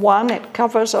 Volume 1. It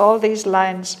covers all these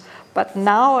lines. But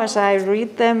now, as I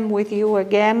read them with you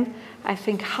again, I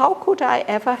think, how could I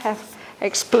ever have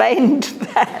explained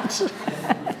that?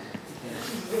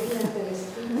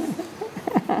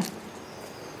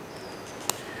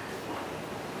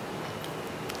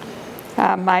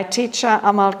 My teacher,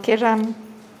 Amal Kiran,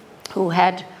 who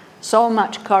had so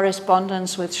much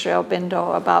correspondence with Sri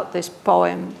Aurobindo about this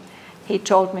poem, he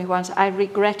told me once, I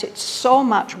regret it so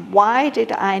much. Why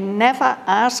did I never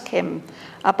ask him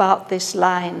about this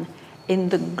line, in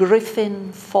the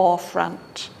griffin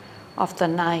forefront of the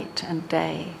night and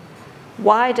day?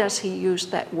 Why does he use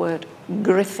that word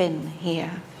griffin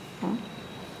here?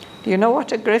 Do you know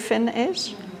what a griffin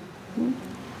is?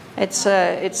 It's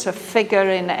a figure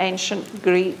in ancient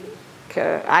Greek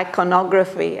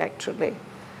iconography, actually.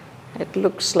 It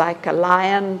looks like a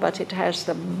lion, but it has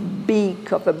the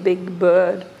beak of a big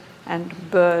bird and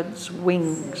bird's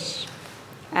wings.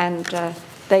 And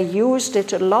they used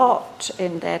it a lot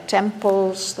in their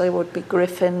temples. There would be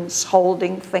griffins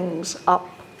holding things up.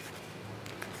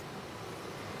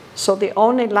 So the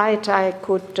only light I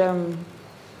could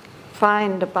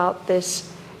find about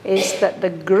this is that the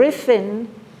griffin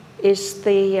is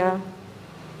the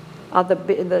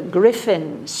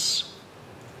griffins.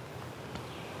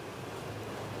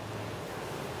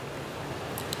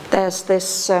 There's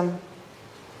this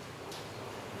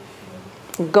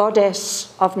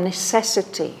goddess of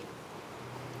necessity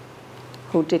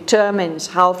who determines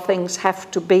how things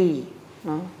have to be.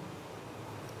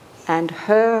 And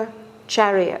her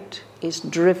chariot is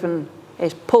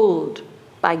pulled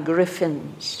by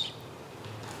griffins.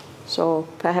 So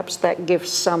perhaps that gives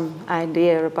some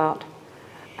idea about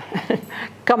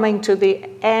coming to the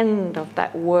end of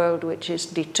that world which is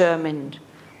determined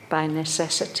by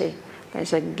necessity.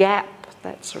 There's a gap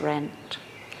that's rent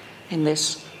in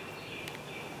this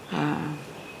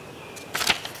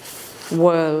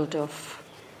world of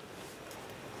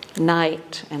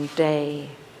night and day.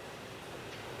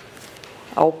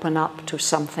 Open up to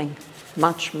something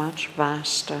much, much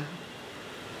vaster.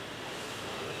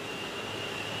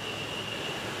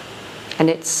 And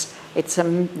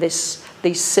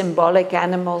these symbolic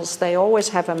animals, they always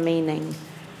have a meaning.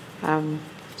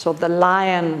 So the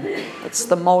lion, it's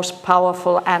the most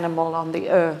powerful animal on the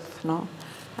earth,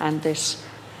 And this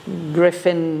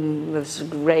griffin, this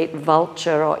great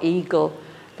vulture or eagle,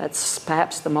 that's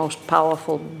perhaps the most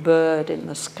powerful bird in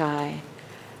the sky.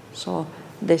 So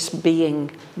this being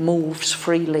moves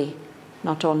freely,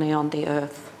 not only on the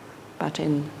earth, but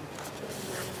in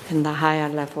the higher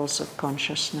levels of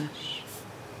consciousness.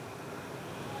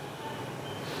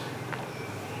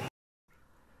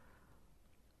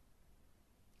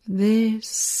 This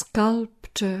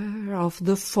sculptor of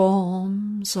the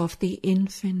forms of the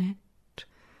infinite,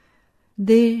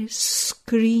 this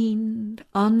screened,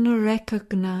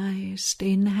 unrecognized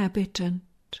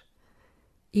inhabitant,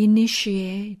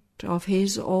 initiate of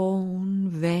his own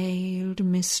veiled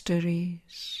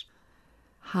mysteries,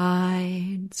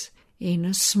 hides in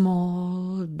a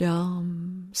small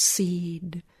dumb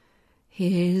seed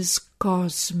his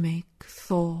cosmic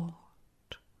thought.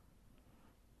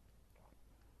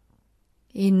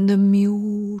 In the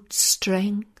mute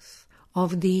strength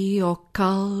of the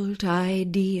occult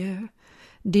idea,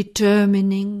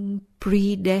 determining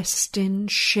predestined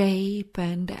shape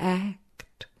and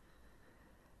act,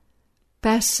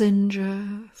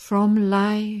 passenger from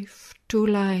life to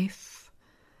life,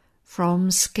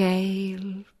 from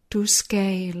scale to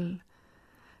scale,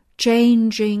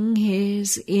 changing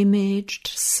his imaged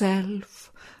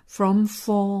self from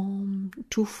form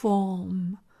to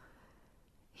form,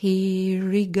 he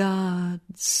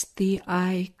regards the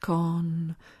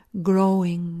icon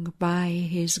growing by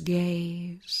his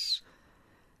gaze,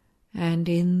 and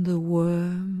in the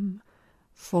worm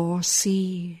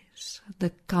foresees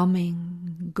the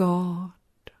coming God.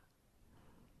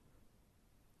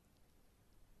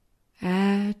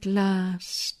 At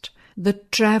last, the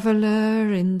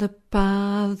traveller in the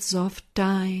paths of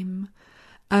time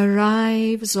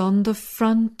arrives on the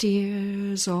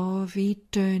frontiers of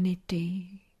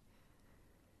eternity.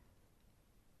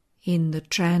 In the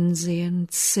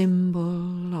transient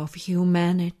symbol of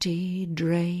humanity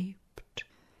draped,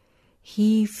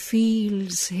 he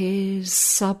feels his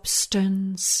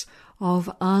substance of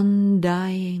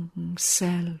undying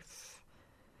self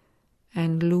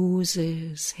and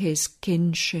loses his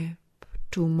kinship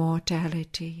to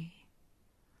mortality.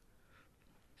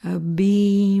 A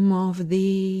beam of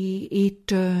the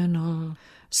eternal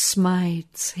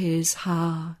smites his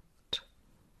heart.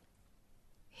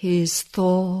 His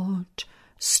thought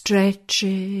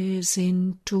stretches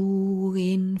into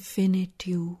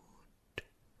infinitude.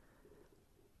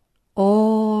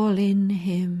 All in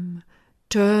him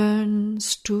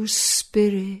turns to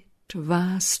spirit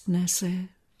vastnesses.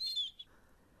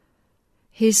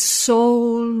 His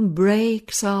soul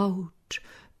breaks out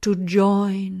to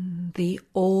join the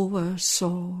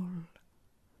oversoul.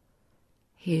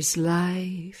 His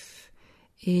life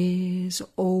is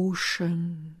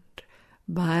oceaned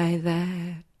by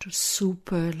that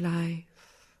super life.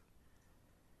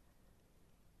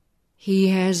 He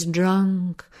has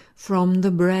drunk from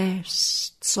the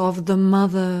breasts of the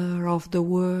mother of the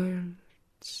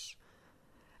worlds.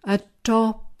 A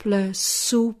topless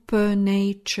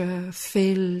supernature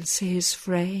fills his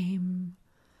frame.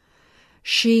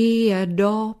 She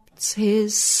adopts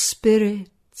his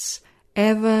spirit's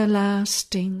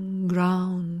everlasting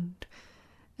ground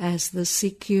as the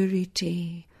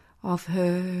security of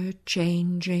her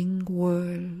changing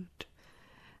world,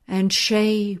 and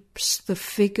shapes the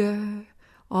figure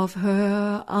of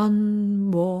her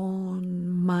unborn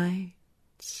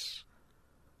mites.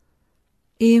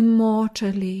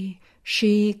 Immortally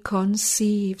she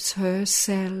conceives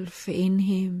herself in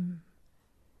him.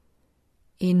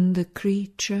 In the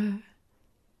creature,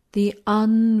 the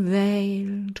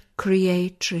unveiled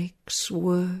creatrix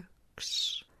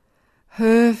works.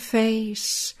 Her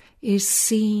face is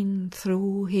seen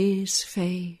through his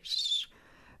face,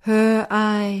 her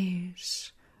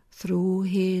eyes through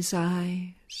his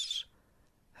eyes.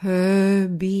 Her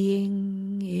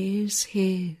being is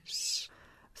his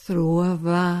through a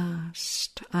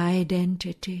vast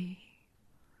identity.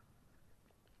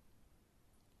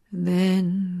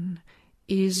 Then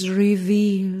is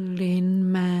revealed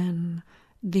in man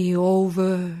the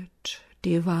overt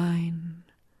divine.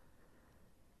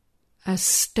 A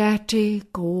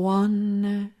static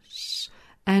oneness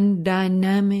and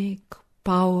dynamic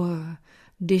power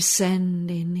descend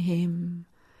in him,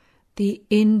 the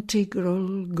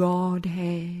integral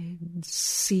Godhead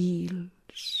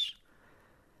seals.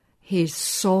 His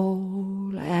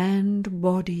soul and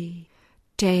body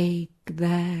take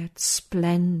that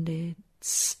splendid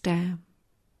stamp.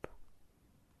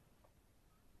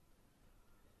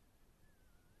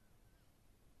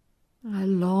 A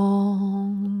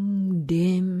long,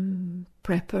 dim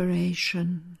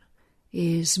preparation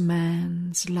is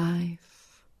man's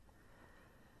life,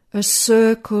 a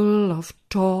circle of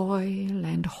toil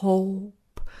and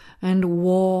hope and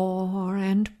war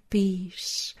and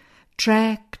peace,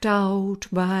 tracked out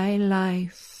by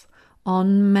life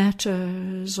on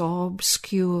matter's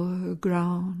obscure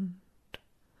ground.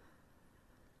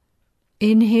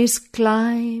 In his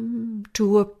climb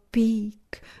to a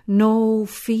peak no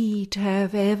feet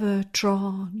have ever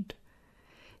trod,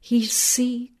 he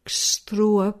seeks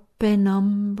through a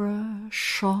penumbra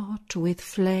shot with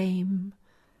flame,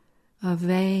 a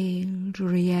veiled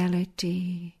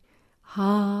reality,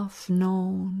 half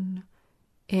known,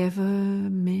 ever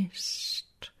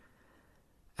missed,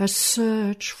 a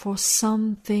search for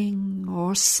something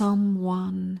or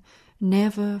someone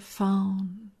never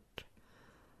found,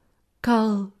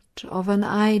 cult of an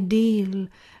ideal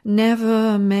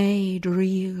never made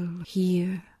real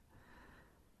here,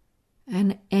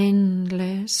 an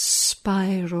endless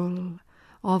spiral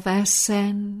of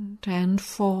ascent and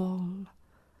fall,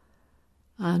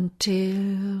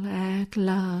 until at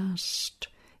last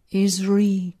is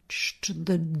reached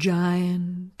the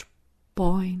giant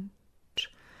point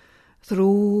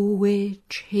through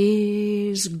which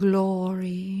his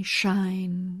glory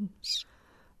shines,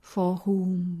 for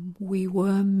whom we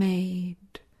were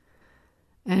made,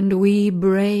 and we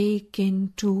break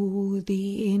into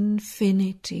the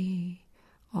infinity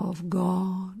of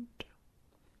God.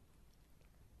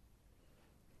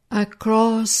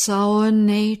 Across our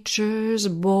nature's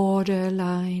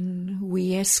borderline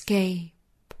we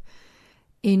escape,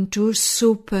 into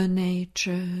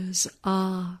supernature's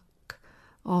arc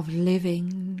of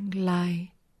living light.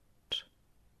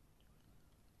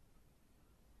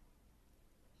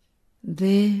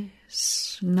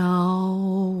 This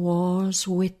now was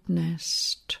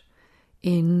witnessed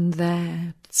in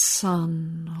that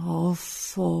sun of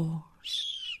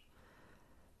force.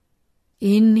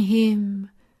 In him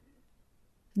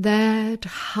that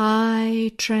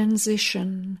high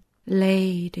transition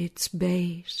laid its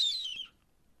base.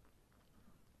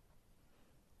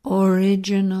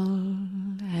 Original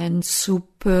and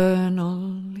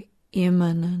supernal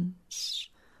immanence,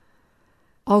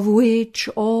 of which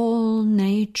all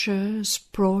nature's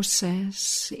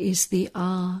process is the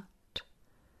art.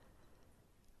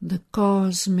 The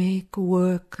cosmic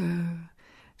worker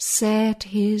set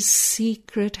his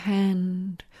secret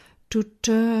hand to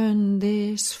turn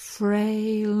this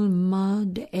frail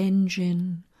mud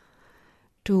engine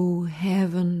to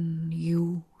heaven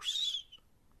use.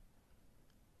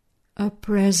 A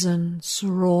presence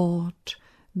wrought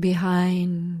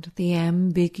behind the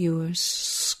ambiguous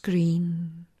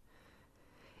screen.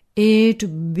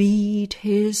 It beat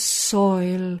his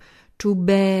soil to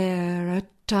bear a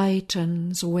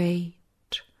Titan's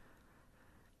weight,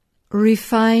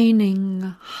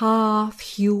 refining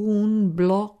half-hewn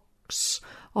blocks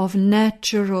of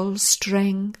natural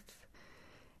strength.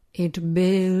 It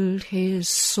built his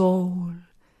soul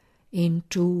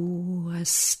into a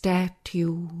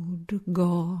statued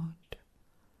God.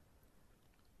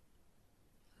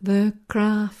 The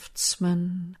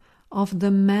craftsman of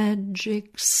the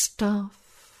magic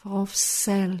stuff of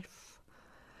self,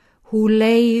 who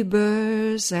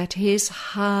labours at his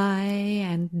high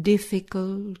and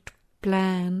difficult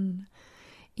plan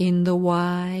in the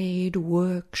wide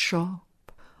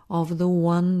workshop of the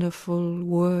wonderful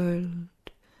world,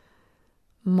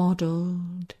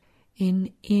 modelled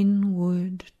in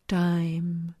inward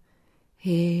time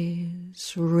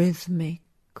his rhythmic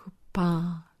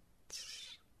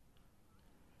parts.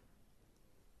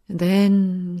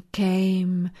 Then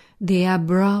came the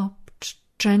abrupt,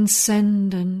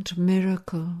 transcendent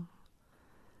miracle.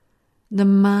 The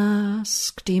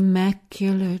masked,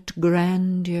 immaculate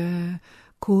grandeur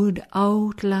could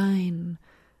outline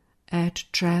at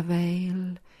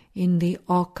travail in the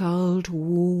occult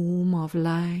womb of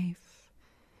life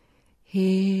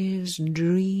his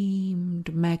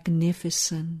dreamed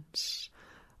magnificence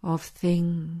of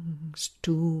things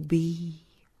to be.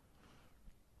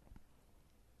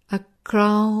 A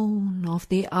crown of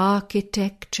the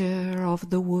architecture of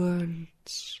the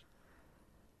worlds,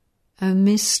 a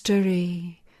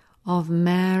mystery of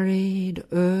married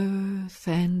earth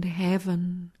and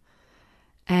heaven,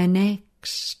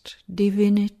 annexed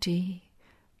divinity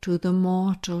to the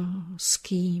mortal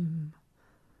scheme.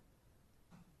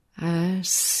 A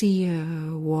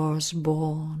seer was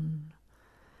born,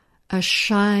 a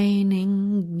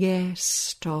shining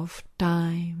guest of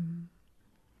time.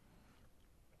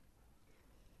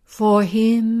 For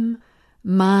him,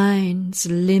 mind's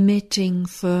limiting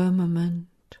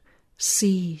firmament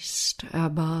ceased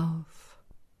above.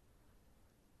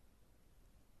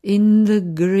 In the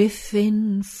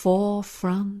griffin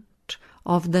forefront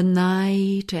of the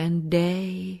night and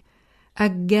day, a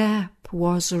gap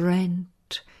was rent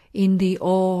in the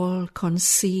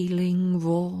all-concealing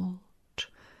vault.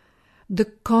 The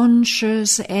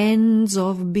conscious ends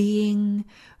of being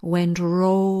went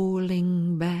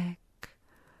rolling back.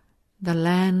 The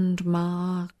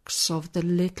landmarks of the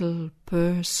little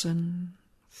person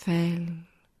fell.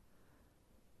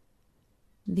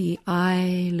 The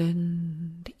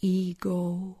island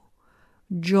ego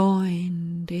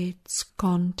joined its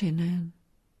continent.